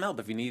also get some help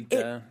if you need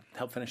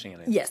help finishing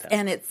it. Yes,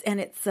 and it's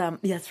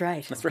that's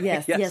right. That's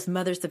right. Yes.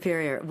 Mother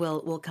Superior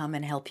will come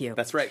and help you.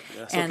 That's right.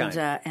 So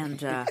and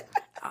kind.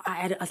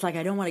 it's like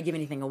I don't want to give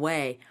anything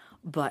away,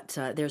 but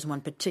there's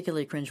one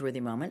particularly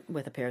cringeworthy moment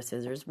with a pair of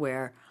scissors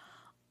where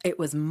it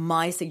was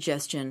my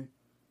suggestion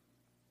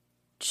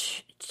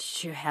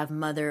to have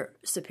Mother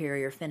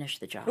Superior finish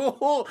the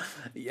job.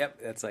 Yep.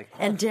 That's like.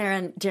 And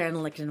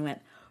Darren looked and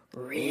went,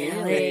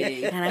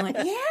 "Really?" And I went,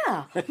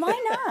 "Yeah,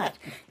 why not?"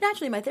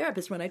 Naturally, my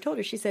therapist, when I told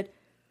her, she said,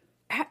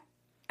 "How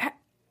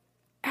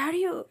do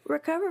you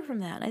recover from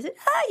that?" And I said,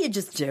 "You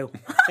just do.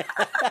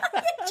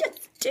 You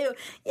just do.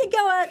 You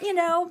go out,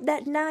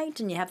 that night,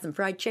 and you have some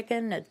fried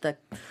chicken at the,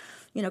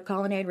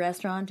 Colonnade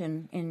restaurant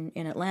in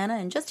Atlanta,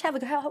 and just have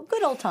a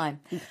good old time,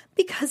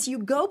 because you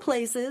go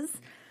places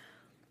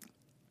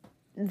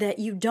that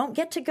you don't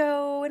get to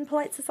go in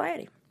polite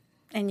society."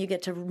 And you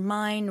get to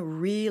mine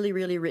really,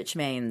 really rich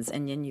veins,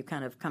 and then you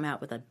kind of come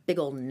out with a big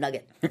old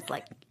nugget. It's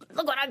like,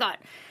 look what I got,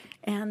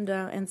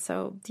 and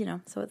so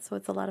so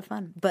it's a lot of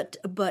fun. But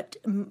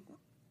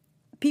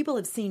people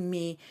have seen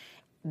me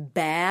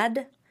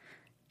bad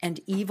and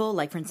evil,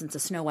 like for instance, A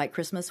Snow White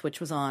Christmas, which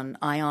was on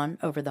Ion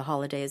over the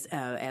holidays,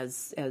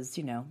 as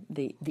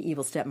the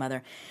evil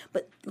stepmother,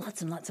 but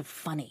lots and lots of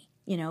funny.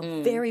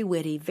 Very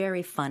witty,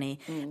 very funny,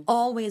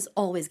 always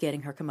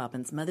getting her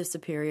comeuppance. Mother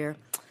Superior.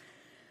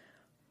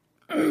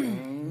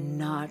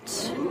 Not.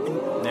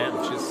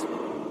 Yeah,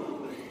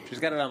 she's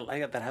got it on. I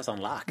got that house on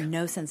lock.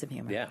 No sense of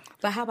humor. Yeah.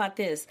 But how about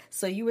this?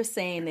 So you were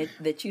saying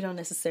that you don't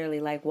necessarily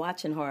like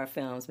watching horror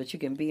films, but you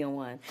can be in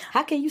one.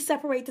 How can you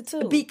separate the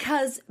two?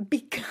 Because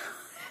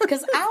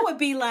I would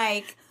be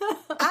like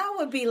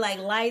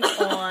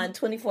lights on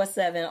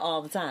 24/7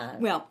 all the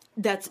time. Well,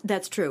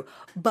 that's true.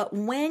 But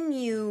when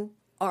you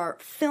are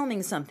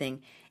filming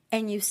something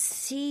and you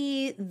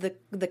see the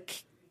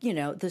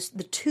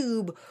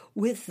tube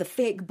with the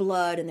fake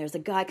blood, and there's a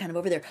guy kind of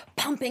over there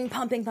pumping.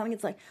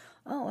 It's like,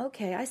 oh,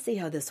 okay, I see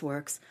how this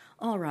works.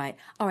 All right,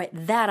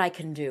 that I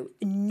can do.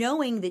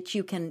 Knowing that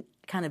you can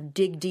kind of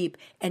dig deep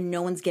and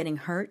no one's getting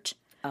hurt.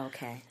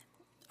 Okay.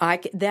 I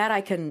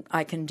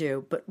can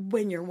do. But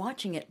when you're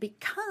watching it,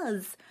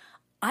 because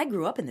I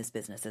grew up in this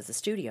business as a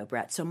studio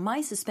brat, so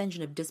my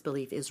suspension of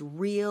disbelief is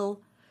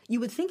real. You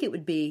would think it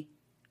would be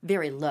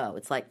very low.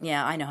 It's like,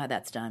 yeah, I know how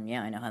that's done.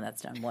 Yeah, I know how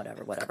that's done.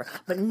 Whatever.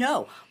 But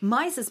no,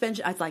 my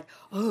suspension, I was like,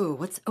 I'm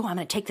going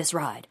to take this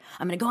ride.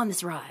 I'm going to go on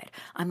this ride.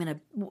 I'm going to,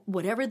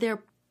 whatever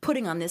they're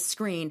putting on this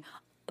screen,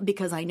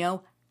 because I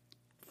know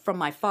from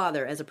my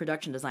father as a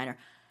production designer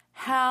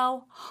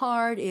how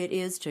hard it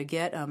is to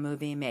get a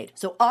movie made.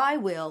 So I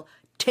will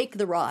take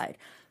the ride.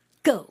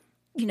 Go.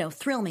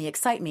 Thrill me,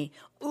 excite me.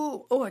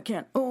 Oh, I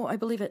can't. Oh, I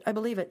believe it.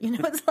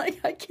 It's like,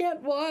 I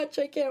can't watch.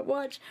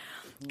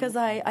 Because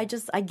I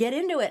get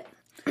into it.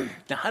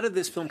 Now, how did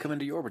this film come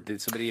into your world?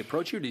 Did somebody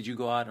approach you? Did you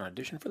go out and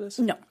audition for this?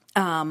 No.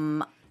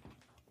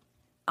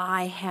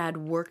 I had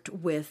worked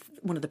with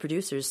one of the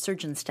producers,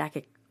 Surgeon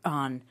Stakic,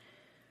 on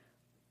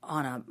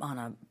a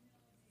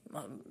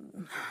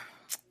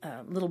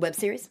little web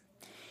series,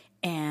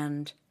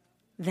 and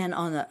then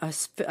on a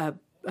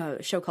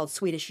show called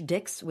Swedish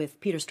Dicks with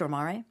Peter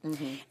Stormare.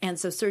 Mm-hmm. And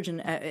so Surgeon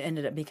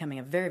ended up becoming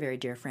a very, very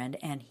dear friend,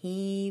 and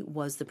he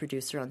was the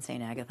producer on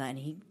St. Agatha, and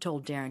he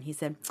told Darren, he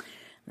said,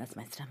 that's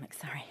my stomach,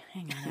 sorry,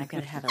 hang on, I've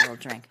got to have a little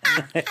drink.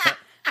 I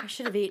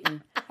should have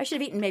eaten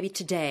maybe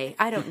today,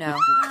 I don't know.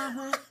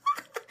 Uh-huh.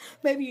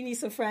 Maybe you need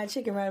some fried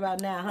chicken right about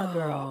now, huh,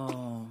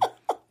 girl?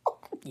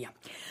 Yeah.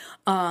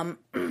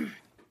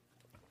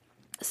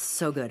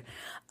 So good.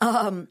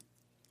 And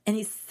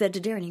he said to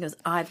Darren, he goes,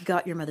 I've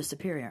got your Mother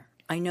Superior.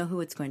 I know who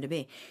it's going to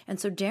be. And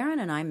so Darren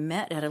and I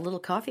met at a little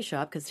coffee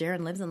shop because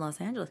Darren lives in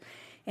Los Angeles.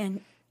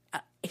 And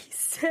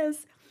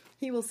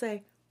he will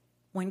say,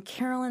 when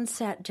Carolyn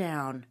sat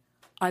down,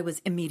 I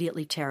was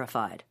immediately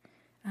terrified.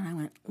 And I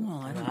went,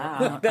 well, I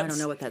don't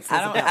know what that says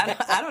about.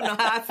 I don't know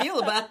how I feel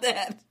about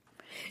that.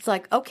 It's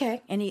like,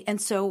 okay. And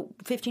so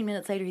 15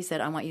 minutes later, he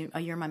said, I want you,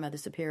 you're my Mother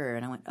Superior.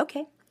 And I went,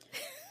 okay.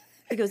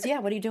 He goes, yeah,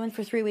 what are you doing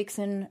for 3 weeks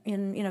in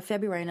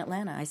February in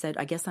Atlanta? I said,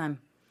 I guess I'm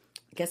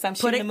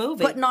shooting a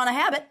movie. Putting on a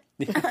habit.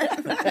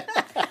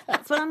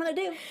 That's what I'm going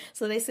to do.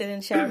 So they said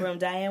in the chat room,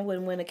 Diane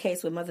wouldn't win a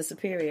case with Mother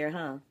Superior,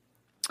 huh?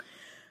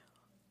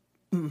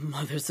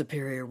 Mother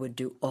Superior would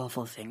do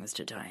awful things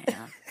to Diane.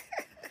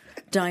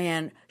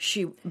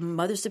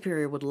 Mother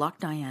Superior would lock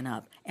Diane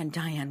up, and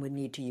Diane would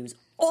need to use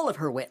all of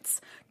her wits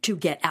to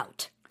get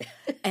out.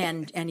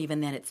 And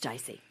even then, it's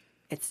dicey.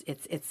 It's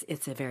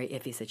a very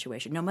iffy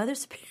situation. No, Mother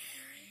Superior.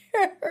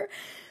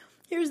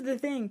 Here's the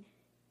thing.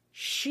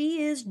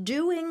 She is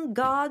doing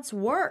God's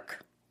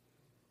work.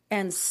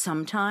 And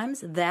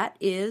sometimes that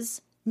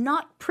is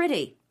not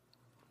pretty.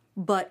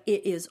 But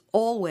it is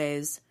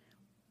always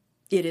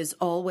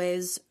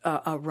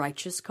a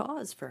righteous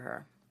cause for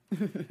her.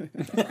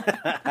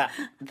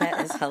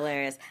 That is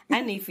hilarious.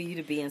 I need for you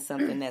to be in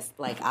something that's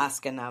like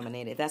Oscar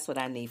nominated. That's what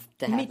I need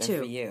to happen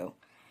for you.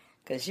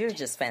 Because you're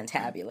just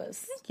fantabulous.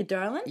 Thank you,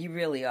 darling. You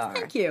really are.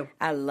 Thank you.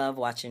 I love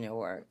watching your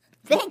work.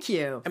 Thank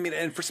you. I mean,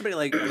 and for somebody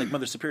like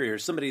Mother Superior,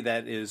 somebody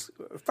that is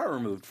far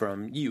removed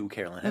from you,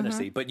 Carolyn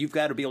Hennesy, but you've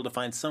got to be able to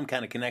find some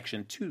kind of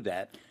connection to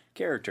that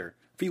character.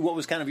 For you, what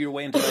was kind of your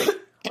way into like,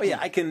 oh yeah,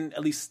 I can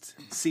at least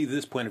see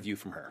this point of view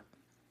from her?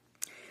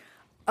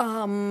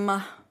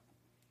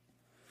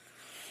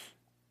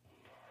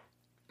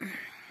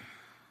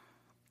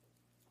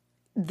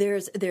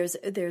 There's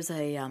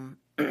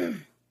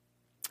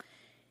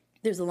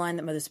a line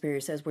that Mother Superior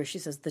says where she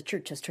says, the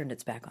church has turned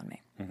its back on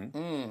me. Mm-hmm.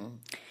 Mm.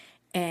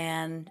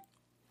 And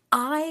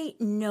I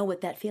know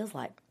what that feels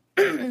like.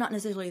 Not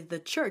necessarily the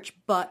church,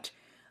 but,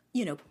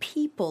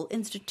 people,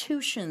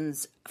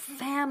 institutions,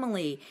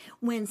 family.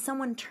 When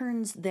someone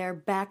turns their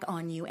back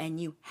on you and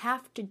you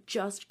have to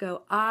just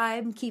go,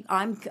 I'm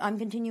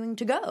continuing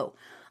to go.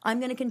 I'm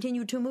going to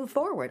continue to move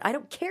forward. I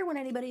don't care what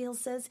anybody else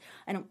says.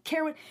 I don't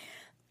care what...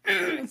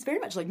 It's very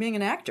much like being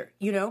an actor,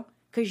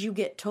 because you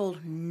get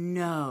told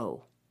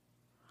no.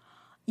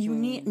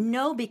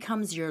 No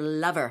becomes your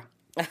lover.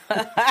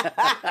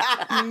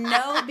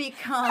 No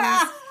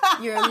becomes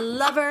your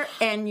lover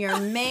and your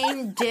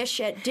main dish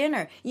at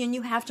dinner. And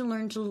you have to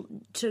learn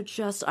to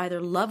just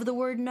either love the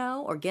word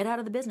no or get out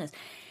of the business.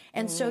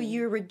 And so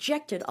you're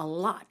rejected a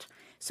lot.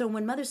 So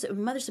when Mother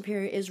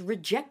Superior is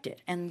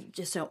rejected, and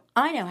just so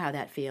I know how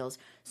that feels,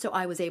 so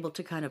I was able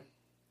to kind of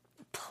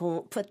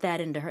put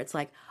that into her. It's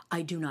like,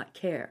 I do not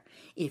care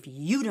if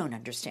you don't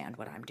understand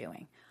what I'm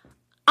doing.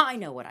 I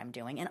know what I'm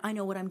doing, and I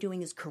know what I'm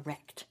doing is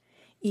correct.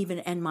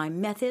 And my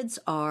methods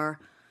are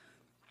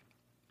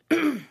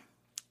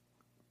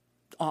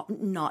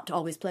not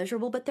always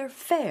pleasurable, but they're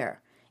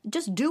fair.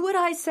 Just do what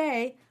I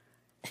say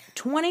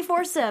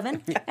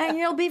 24/7, and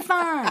you'll be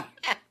fine.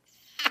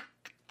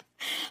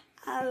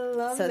 I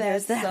love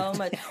that so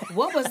much.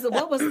 What was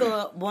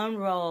the one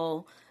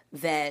role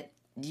that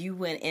you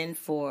went in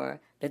for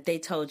that they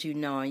told you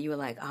no, and you were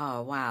like,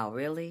 oh, wow,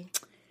 really?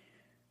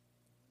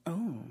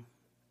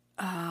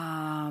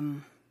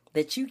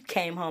 That you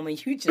came home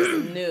and you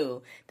just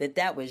knew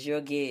that was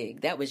your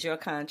gig, that was your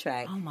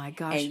contract. Oh my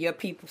gosh! And your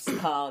people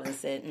called and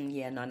said,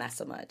 "Yeah, no, not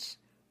so much."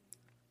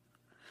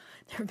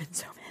 There have been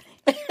so many.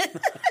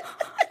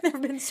 There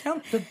have been so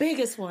many. The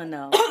biggest one,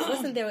 though,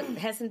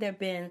 hasn't there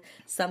been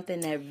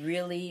something that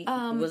really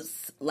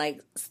was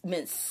like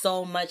meant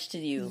so much to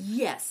you?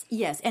 Yes,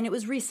 and it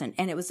was recent,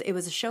 and it was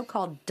a show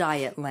called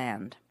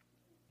Dietland.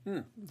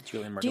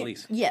 Julian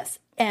Margulies. Yes,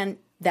 and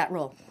that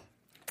role.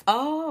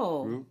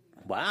 Oh,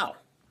 wow,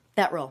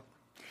 that role.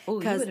 Oh,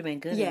 you would have been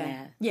good in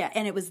that. Yeah,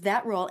 and it was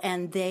that role,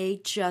 and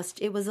they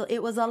just it was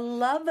a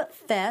love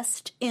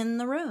fest in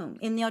the room,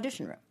 in the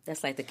audition room.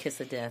 That's like the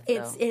kiss of death.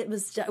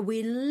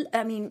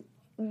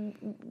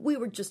 We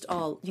were just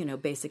all,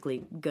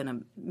 basically gonna,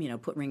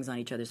 put rings on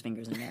each other's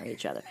fingers and marry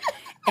each other,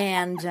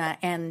 and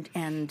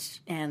it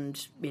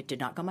did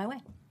not go my way.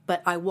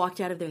 But I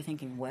walked out of there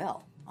thinking,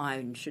 well,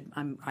 I'm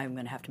going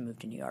to have to move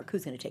to New York.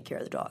 Who's going to take care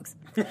of the dogs?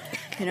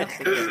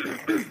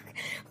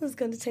 Who's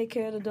going to take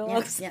care of the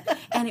dogs? Yeah.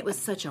 And it was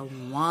such a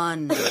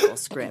wonderful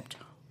script.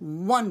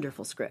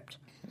 Wonderful script.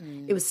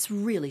 It was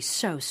really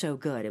so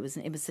good. It was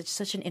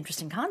such an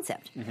interesting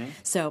concept. Mm-hmm.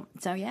 So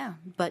yeah.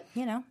 But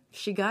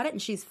she got it,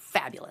 and she's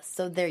fabulous.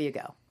 So there you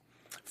go.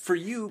 For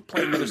you,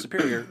 playing Mother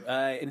Superior,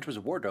 in terms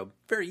of wardrobe,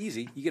 very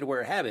easy. You get to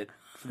wear a habit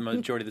for the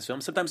majority of this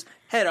film. Sometimes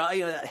hat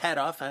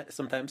off.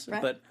 Sometimes,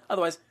 right. But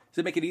otherwise, does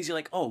it make it easy?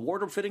 Like,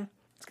 wardrobe fitting.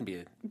 It's gonna be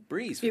a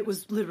breeze. It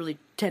was literally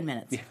 10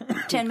 minutes.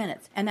 10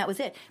 minutes, and that was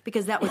it.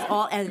 Because that was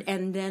all.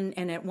 And then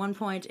at one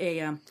point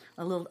a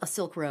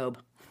silk robe.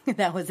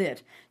 That was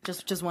it.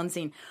 Just one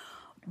scene.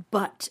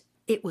 But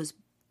it was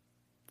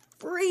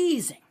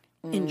freezing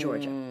in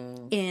Georgia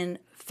in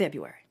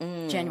February,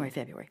 January,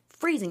 February.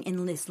 Freezing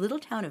in this little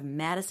town of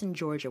Madison,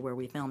 Georgia, where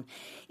we filmed,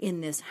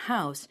 in this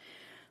house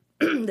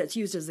that's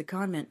used as a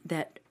convent.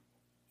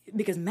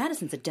 Because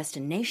Madison's a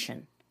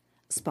destination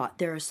spot.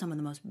 There are some of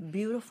the most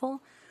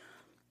beautiful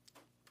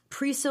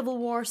pre-Civil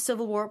War,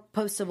 Civil War,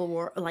 post-Civil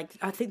War. Like,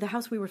 I think the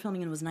house we were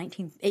filming in was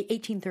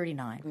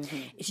 1839. Mm-hmm.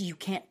 You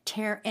can't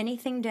tear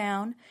anything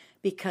down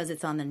because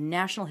it's on the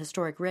National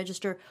Historic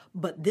Register,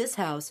 but this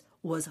house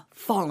was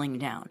falling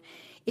down.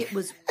 It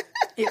was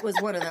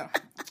one of the...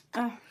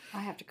 I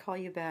have to call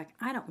you back.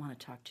 I don't want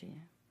to talk to you.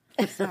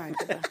 Sorry.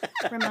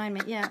 Remind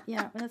me. Yeah,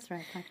 that's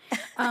right.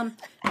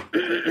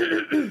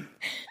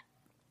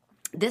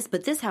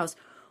 This house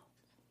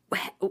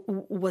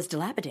was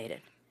dilapidated.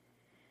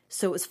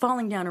 So it was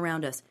falling down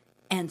around us.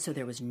 And so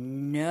there was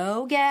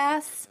no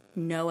gas,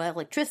 no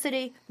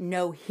electricity,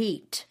 no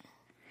heat.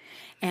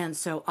 And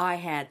so I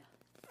had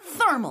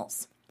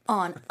thermals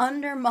on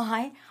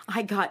I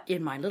got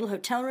in my little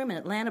hotel room in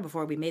Atlanta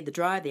before we made the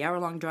drive, the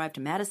hour-long drive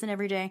to Madison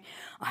every day.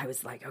 I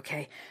was like,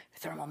 okay,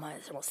 thermal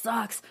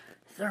socks,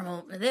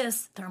 thermal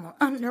this, thermal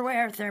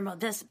underwear, thermal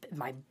this,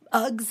 my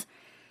Uggs.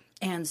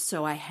 And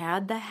so I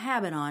had the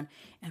habit on,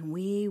 and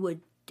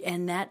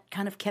that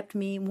kind of kept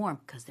me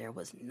warm because there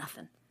was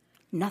nothing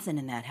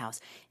in that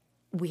house.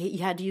 You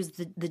had to use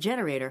the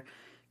generator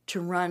to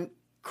run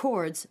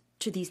cords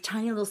to these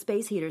tiny little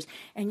space heaters,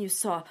 and you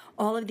saw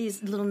all of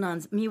these little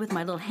nuns, me with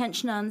my little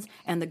hench nuns,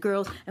 and the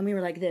girls, and we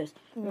were like this.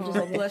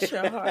 Oh, bless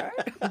your heart.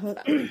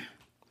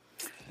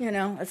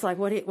 It's like,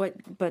 what,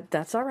 but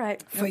that's all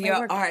right. For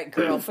your art,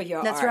 girl, for your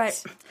art. That's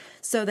right.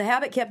 So the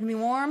habit kept me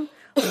warm,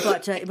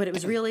 but it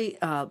was really...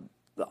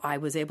 I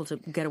was able to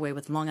get away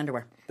with long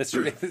underwear. That's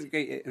true.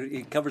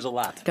 It covers a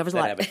lot. Covers a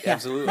lot. Habit. Yeah.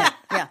 Absolutely.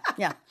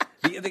 Yeah.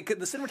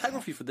 The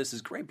cinematography for this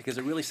is great because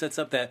it really sets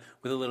up that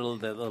with the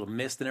little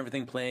mist and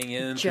everything playing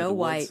in. Joe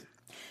White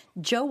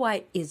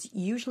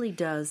usually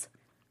does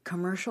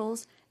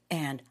commercials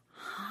and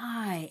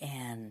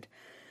high-end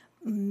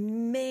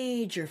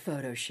major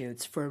photo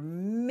shoots for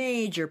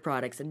major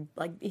products, and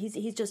like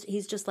he's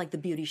just like the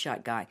beauty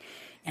shot guy.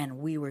 And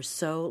we were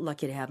so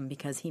lucky to have him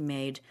because he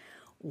made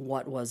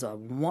what was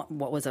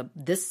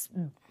this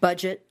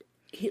budget.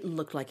 It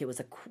looked like it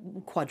was a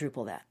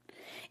quadruple that.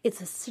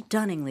 It's a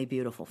stunningly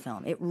beautiful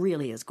film. It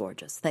really is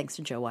gorgeous. Thanks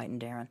to Joe White and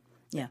Darren.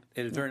 Yeah,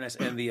 it is very nice,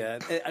 and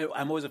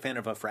I'm always a fan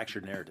of a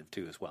fractured narrative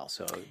too, as well.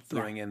 So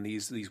throwing in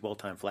these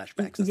well-timed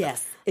flashbacks. And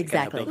yes, stuff,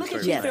 exactly. Look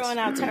at you throwing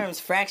out terms.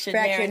 Fractured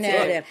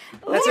narrative.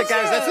 That's it,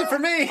 guys. That's it for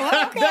me. Okay.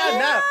 I'm done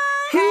now.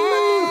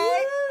 Hey.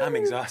 I'm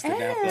exhausted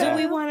now. Do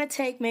we want to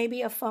take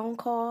maybe a phone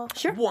call?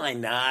 Sure. Why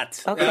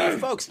not? Okay.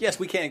 Folks, yes,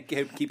 we can't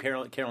keep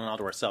Carolyn all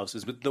to ourselves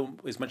as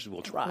much as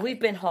we'll try. We've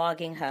been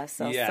hogging her,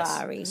 so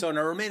sorry. So in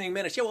our remaining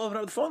minutes, we'll open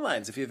up the phone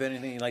lines if you have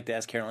anything you'd like to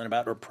ask Carolyn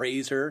about or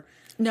praise her.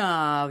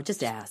 No,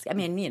 just ask. I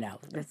mean,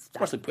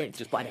 mostly praise,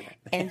 just whatever.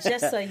 And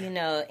just so you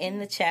know, in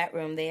the chat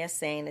room, they are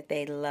saying that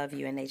they love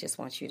you and they just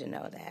want you to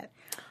know that.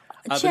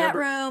 Chat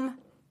room,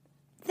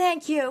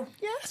 thank you.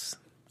 Yes.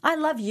 I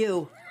love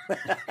you.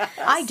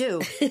 I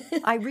do.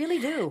 I really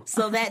do.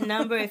 So that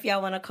number, if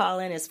y'all want to call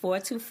in, is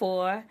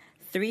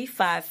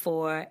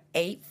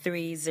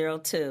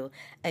 424-354-8302.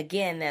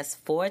 Again, that's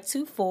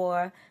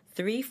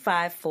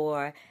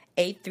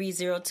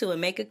 424-354-8302.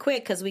 And make it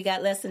quick because we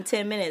got less than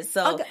 10 minutes.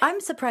 So I'm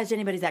surprised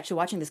anybody's actually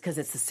watching this because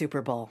it's the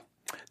Super Bowl.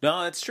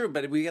 No, that's true,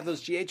 but we have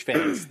those GH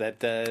fans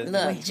that...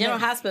 Look, General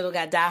Hospital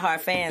got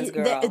diehard fans,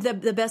 girl.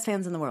 The best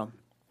fans in the world.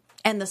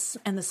 And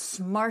the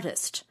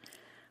smartest,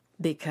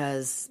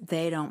 because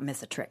they don't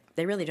miss a trick.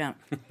 They really don't.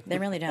 They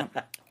really don't.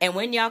 And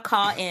when y'all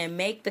call in,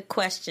 make the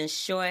question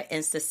short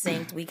and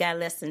succinct. We got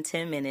less than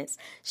 10 minutes.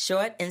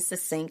 Short and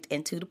succinct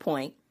and to the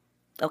point.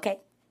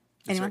 Okay?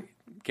 Anyone? Right.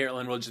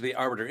 Carolyn will just be the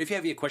arbiter. If you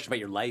have a question about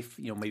your life,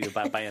 maybe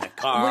about buying a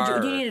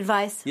car. Do you need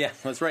advice? Yeah,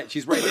 that's right.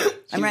 She's right here.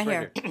 I'm right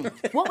here.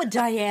 What would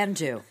Diane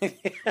do?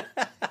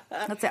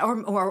 Let's say,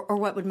 or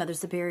what would Mother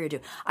Superior do?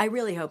 I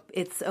really hope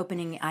it's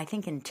opening, I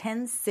think, in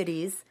 10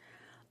 cities.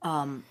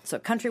 So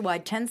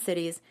countrywide, 10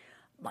 cities,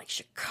 like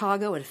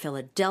Chicago and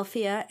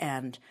Philadelphia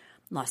and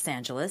Los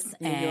Angeles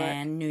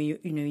and New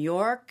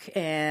York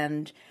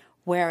and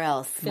where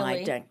else?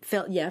 Philly.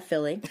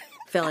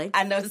 Philly.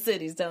 I know the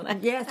cities, don't I?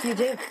 Yes, you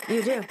do.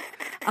 You do.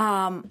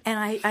 And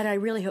I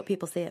really hope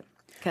people see it,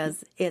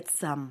 because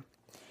it's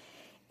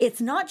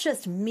not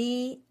just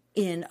me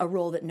in a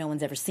role that no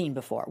one's ever seen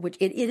before, which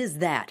it is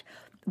that,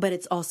 but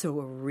it's also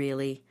a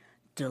really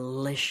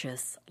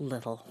delicious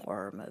little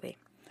horror movie.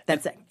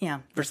 That's it. Yeah.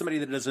 For somebody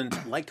that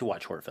doesn't like to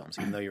watch horror films,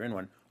 even though you're in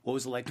one, what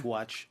was it like to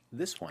watch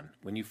this one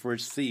when you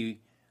first see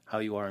how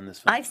you are in this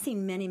film? I've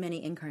seen many,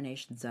 many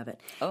incarnations of it.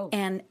 Oh.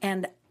 And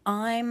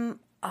I'm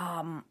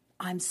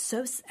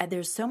so,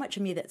 there's so much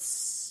of me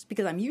that's,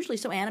 because I'm usually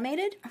so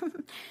animated,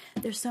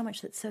 there's so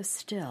much that's so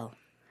still,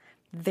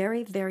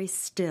 very, very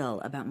still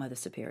about Mother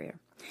Superior.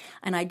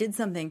 And I did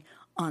something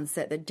on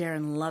set that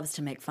Darren loves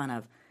to make fun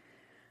of,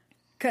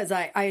 because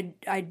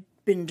I'd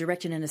been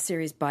directed in a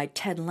series by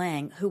Ted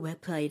Lang, who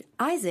had played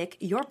Isaac,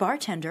 your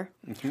bartender,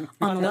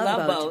 on the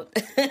Love Boat.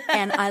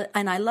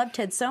 and I loved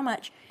Ted so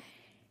much.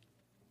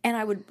 And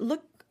I would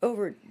look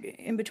over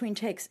in between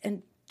takes,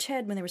 and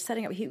Ted, when they were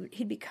setting up,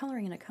 he'd be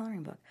coloring in a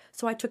coloring book.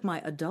 So I took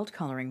my adult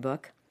coloring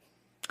book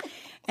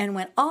and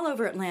went all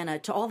over Atlanta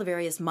to all the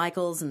various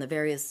Michaels and the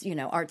various,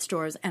 art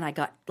stores, and I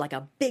got like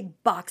a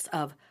big box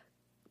of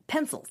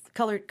pencils,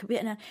 colored,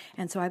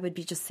 and so I would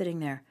be just sitting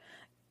there,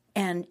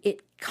 and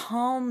it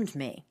calmed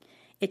me.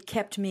 It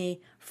kept me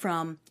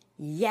from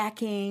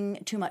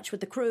yakking too much with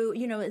the crew,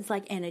 it's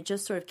like, and it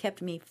just sort of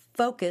kept me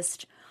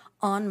focused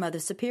on Mother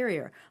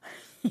Superior.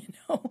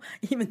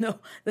 Even though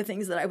the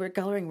things that I were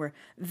coloring were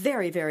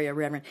very, very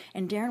irreverent.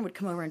 And Darren would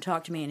come over and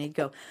talk to me, and he'd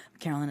go,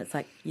 "Carolyn, it's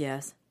like,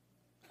 yes,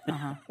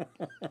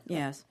 yes,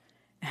 yes,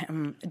 I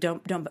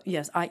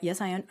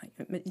am.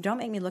 Don't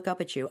make me look up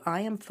at you.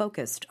 I am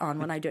focused on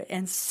when I do it."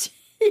 And so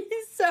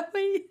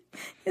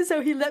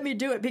he let me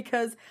do it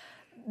because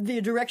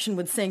the direction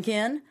would sink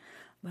in.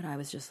 But I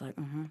was just like,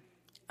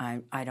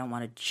 I don't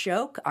want to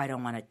joke. I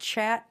don't want to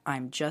chat.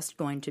 I'm just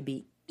going to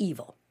be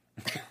evil.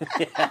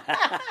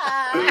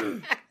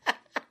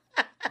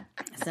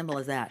 Simple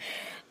as that.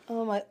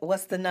 Oh my!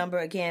 What's the number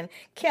again?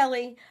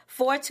 Kelly,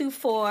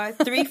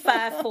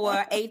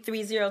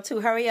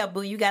 424-354-8302. Hurry up,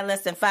 boo! You got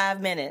less than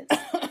 5 minutes.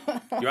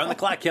 You're on the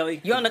clock,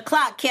 Kelly. You're on the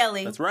clock,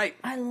 Kelly. That's right.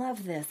 I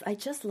love this. I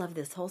just love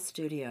this whole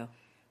studio.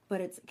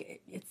 But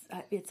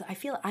I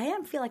feel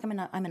like I'm in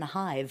a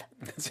hive.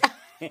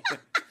 You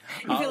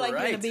feel like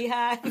you're in a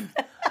beehive.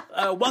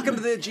 Welcome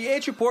to the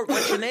GH Report.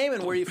 What's your name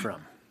and where are you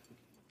from?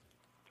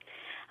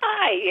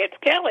 Hi, it's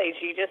Kelly.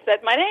 She just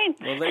said my name.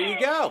 Well, there you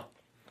go.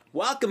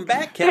 Welcome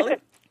back, Kelly.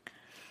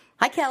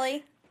 Hi,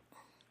 Kelly.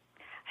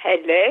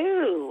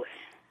 Hello.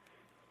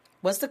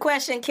 What's the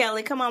question,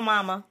 Kelly? Come on,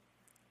 Mama.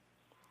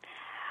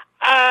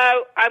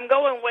 I'm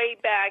going way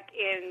back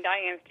in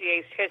Diane's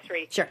GH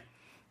history. Sure.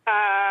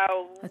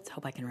 Let's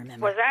hope I can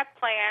remember. Was that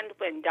planned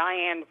when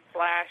Diane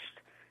flashed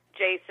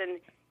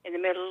Jason in the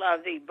middle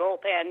of the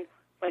bullpen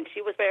when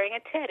she was wearing a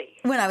teddy?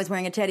 When I was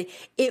wearing a teddy.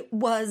 It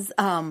was...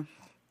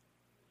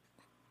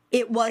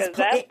 It was. Because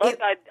that look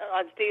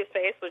on Steve's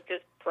face was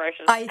just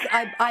precious.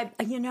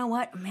 You know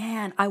what,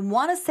 man? I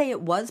want to say it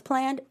was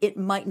planned. It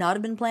might not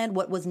have been planned.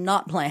 What was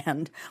not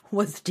planned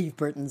was Steve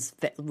Burton's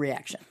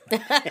reaction,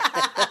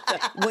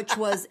 which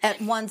was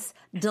at once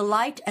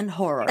delight and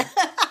horror.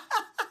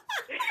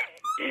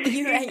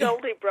 He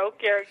totally broke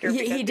character.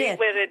 He did.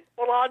 With a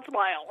full-on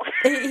smile.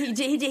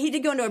 He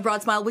did go into a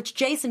broad smile, which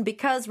Jason,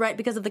 because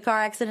of the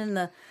car accident and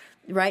the.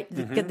 Right?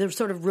 Mm-hmm. The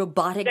sort of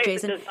robotic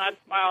Jason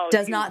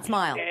does not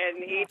smile.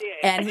 And he did.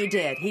 And he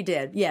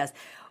did, yes.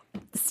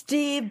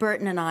 Steve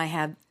Burton and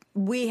I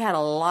we had a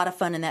lot of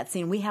fun in that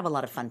scene. We have a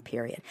lot of fun,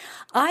 period.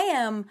 I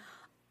am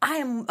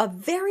a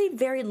very,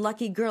 very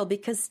lucky girl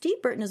because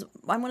Steve Burton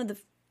I'm one of the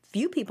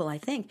few people, I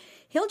think,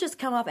 he'll just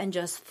come up and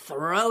just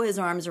throw his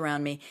arms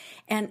around me.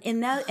 And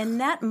in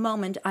that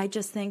moment, I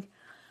just think,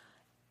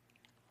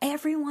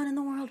 everyone in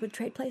the world would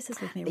trade places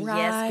with me. Right,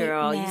 yes,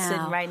 girl. now. You're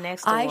sitting right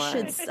next to one.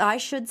 I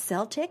should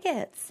sell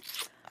tickets.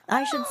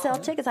 I should sell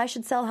tickets. I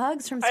should sell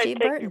hugs from Steve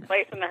Burton. I'd take your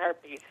place in the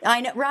herpes.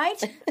 I know,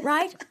 right?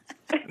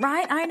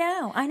 I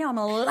know. I'm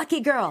a lucky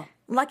girl.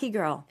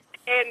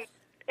 And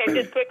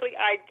just quickly,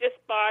 I just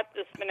bought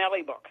the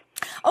Spinelli book.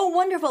 Oh,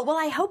 wonderful. Well,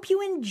 I hope you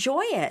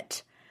enjoy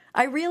it.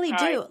 I really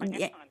do.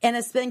 And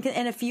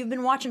if you've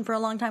been watching for a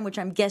long time, which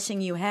I'm guessing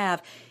you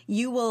have,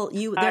 you will.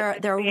 There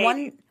are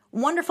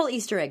wonderful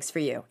Easter eggs for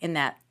you in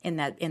that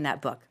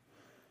book.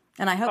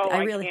 And I hope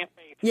I really, can't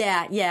wait.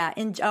 yeah.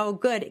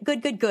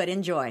 Good.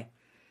 Enjoy.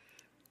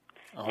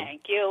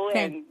 Thank you,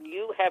 and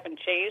you haven't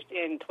changed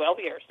in 12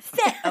 years.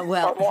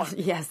 Well,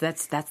 yes,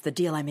 that's the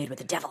deal I made with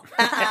the devil.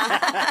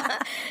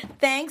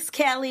 Thanks,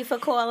 Kelly, for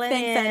calling in.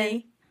 Thanks,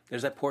 honey.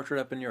 There's that portrait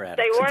up in your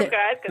attic. Stay warm,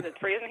 guys, because it's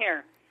freezing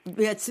here.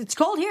 Yeah, it's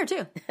cold here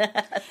too.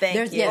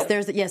 Thank you.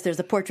 There's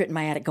a portrait in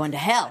my attic going to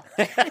hell.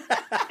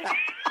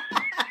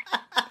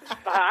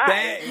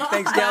 Bye.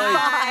 Thanks, Kelly.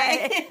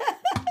 Bye.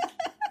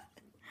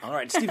 All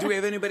right, Steve, do we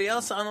have anybody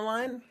else on the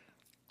line?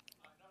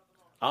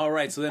 All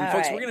right, so then,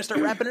 folks, right. we're going to start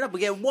wrapping it up. We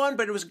get one,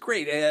 but it was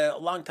great. A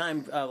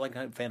long-time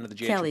fan of the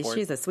GH Kelly, Report.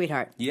 she's a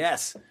sweetheart.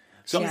 Yes.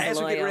 So She's as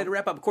we get loyal. ready to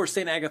wrap up, of course,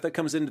 St. Agatha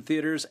comes into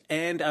theaters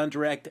and on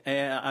direct,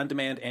 on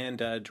demand, and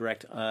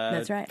direct.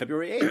 That's right.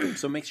 February 8th.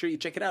 So make sure you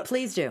check it out.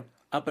 Please do.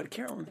 But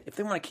Carolyn, if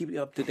they want to keep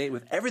you up to date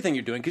with everything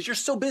you're doing, because you're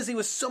so busy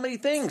with so many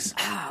things.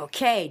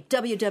 Okay,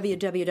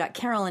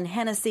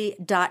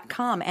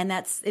 www.carolynhennessy.com, and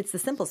it's the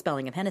simple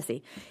spelling of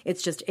Hennessy.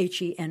 It's just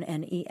Hennessy, and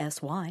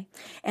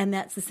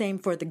that's the same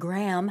for the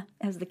gram,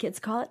 as the kids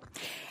call it,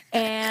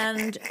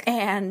 and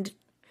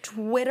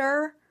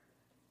Twitter.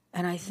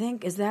 And I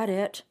think, is that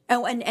it?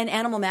 Oh, and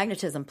Animal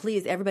Magnetism.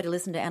 Please, everybody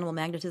listen to Animal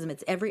Magnetism.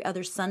 It's every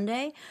other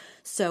Sunday,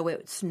 so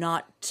it's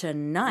not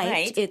tonight.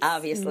 Right, it's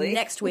obviously.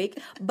 next week.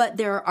 But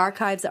there are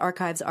archives,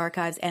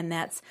 and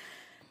that's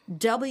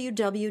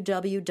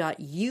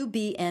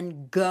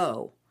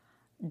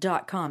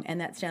www.ubngo.com.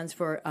 And that stands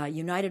for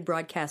United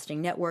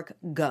Broadcasting Network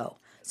Go.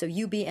 So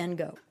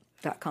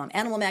ubngo.com.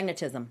 Animal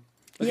Magnetism.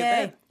 Look Yay.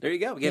 at that. There you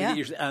go. We got to Yeah.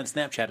 get you on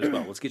Snapchat as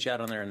well. Let's get you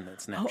out on there on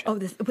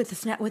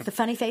Snapchat. With the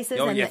funny faces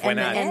Oh, and, yeah, why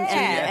not?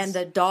 and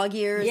the dog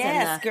ears.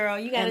 Yes, and the, girl,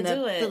 you gotta and the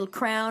do it. Little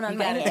crown on You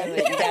my gotta do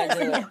it. You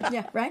gotta do it.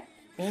 Yeah, right.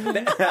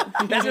 That's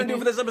going to do it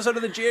for this episode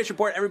of the GH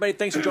Report. Everybody,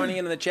 thanks for joining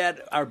in the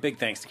chat. Our big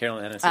thanks to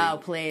Carolyn Hennesy. Oh,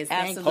 please.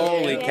 Thank you.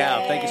 Absolutely. Holy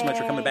cow. Thank you so much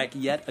for coming back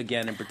yet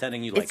again and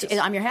pretending you like us.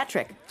 I'm your hat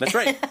trick. That's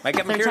right. I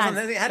got my Third Carolyn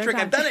time. Hennesy hat Third trick.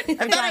 time. I've done it. I've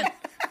Third done time. it.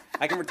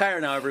 I can retire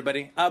now,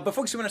 everybody. But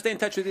folks who want to stay in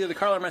touch with either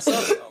Carla or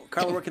myself,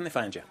 Carla, where can they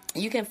find you?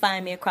 You can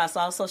find me across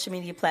all social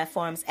media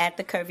platforms at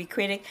The Curvy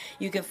Critic.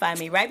 You can find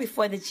me right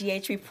before the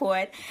GH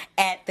Report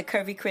at The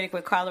Curvy Critic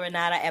with Carla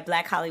Renata at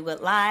Black Hollywood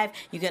Live.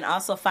 You can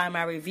also find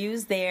my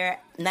reviews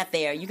there. Not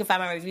there. You can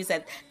find my reviews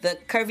at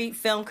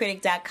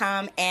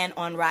thecurvyfilmcritic.com and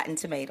on Rotten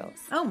Tomatoes.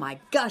 Oh, my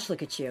gosh,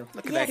 look at you.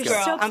 Look at that Yes, girl.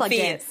 girl. So I'm plugged in.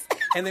 fierce.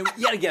 And then,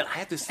 yet again, I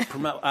have to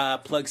promote,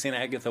 plug St.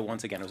 Agatha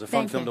once again. It was a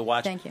fun Thank film you. to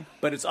watch. Thank you.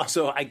 But it's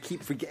also, I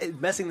keep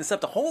messing this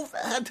up the whole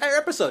entire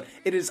episode.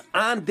 It is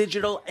on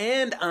digital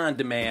and on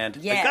demand.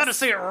 Yes. I got to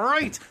say it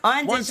right.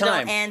 On One digital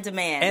time. and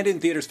demand. And in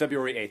theaters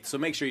February 8th. So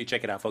make sure you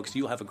check it out, folks.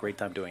 You'll have a great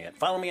time doing it.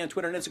 Follow me on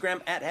Twitter and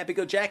Instagram at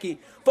HappyGoJackie.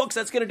 Folks,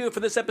 that's going to do it for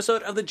this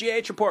episode of the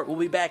GH Report. We'll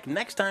be back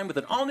next time with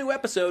an all-new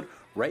episode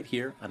right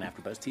here on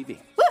AfterBuzz TV.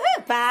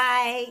 Woohoo!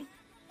 Bye.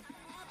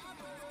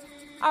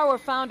 Our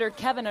founder,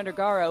 Kevin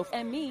Undergaro,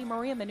 and me,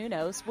 Maria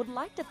Menounos, would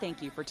like to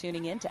thank you for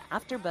tuning in to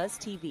AfterBuzz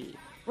TV.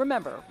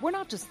 Remember, we're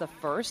not just the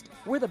first,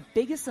 we're the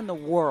biggest in the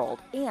world,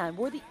 and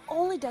we're the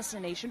only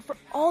destination for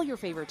all your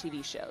favorite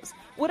TV shows.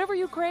 Whatever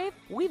you crave,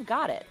 we've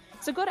got it.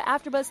 So go to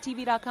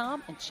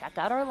AfterBuzzTV.com and check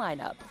out our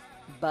lineup.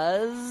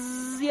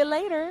 Buzz you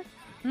later.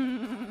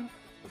 The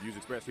views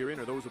expressed herein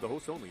are those of the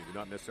hosts only and do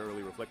not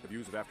necessarily reflect the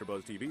views of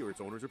AfterBuzz TV or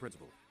its owners or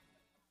principals.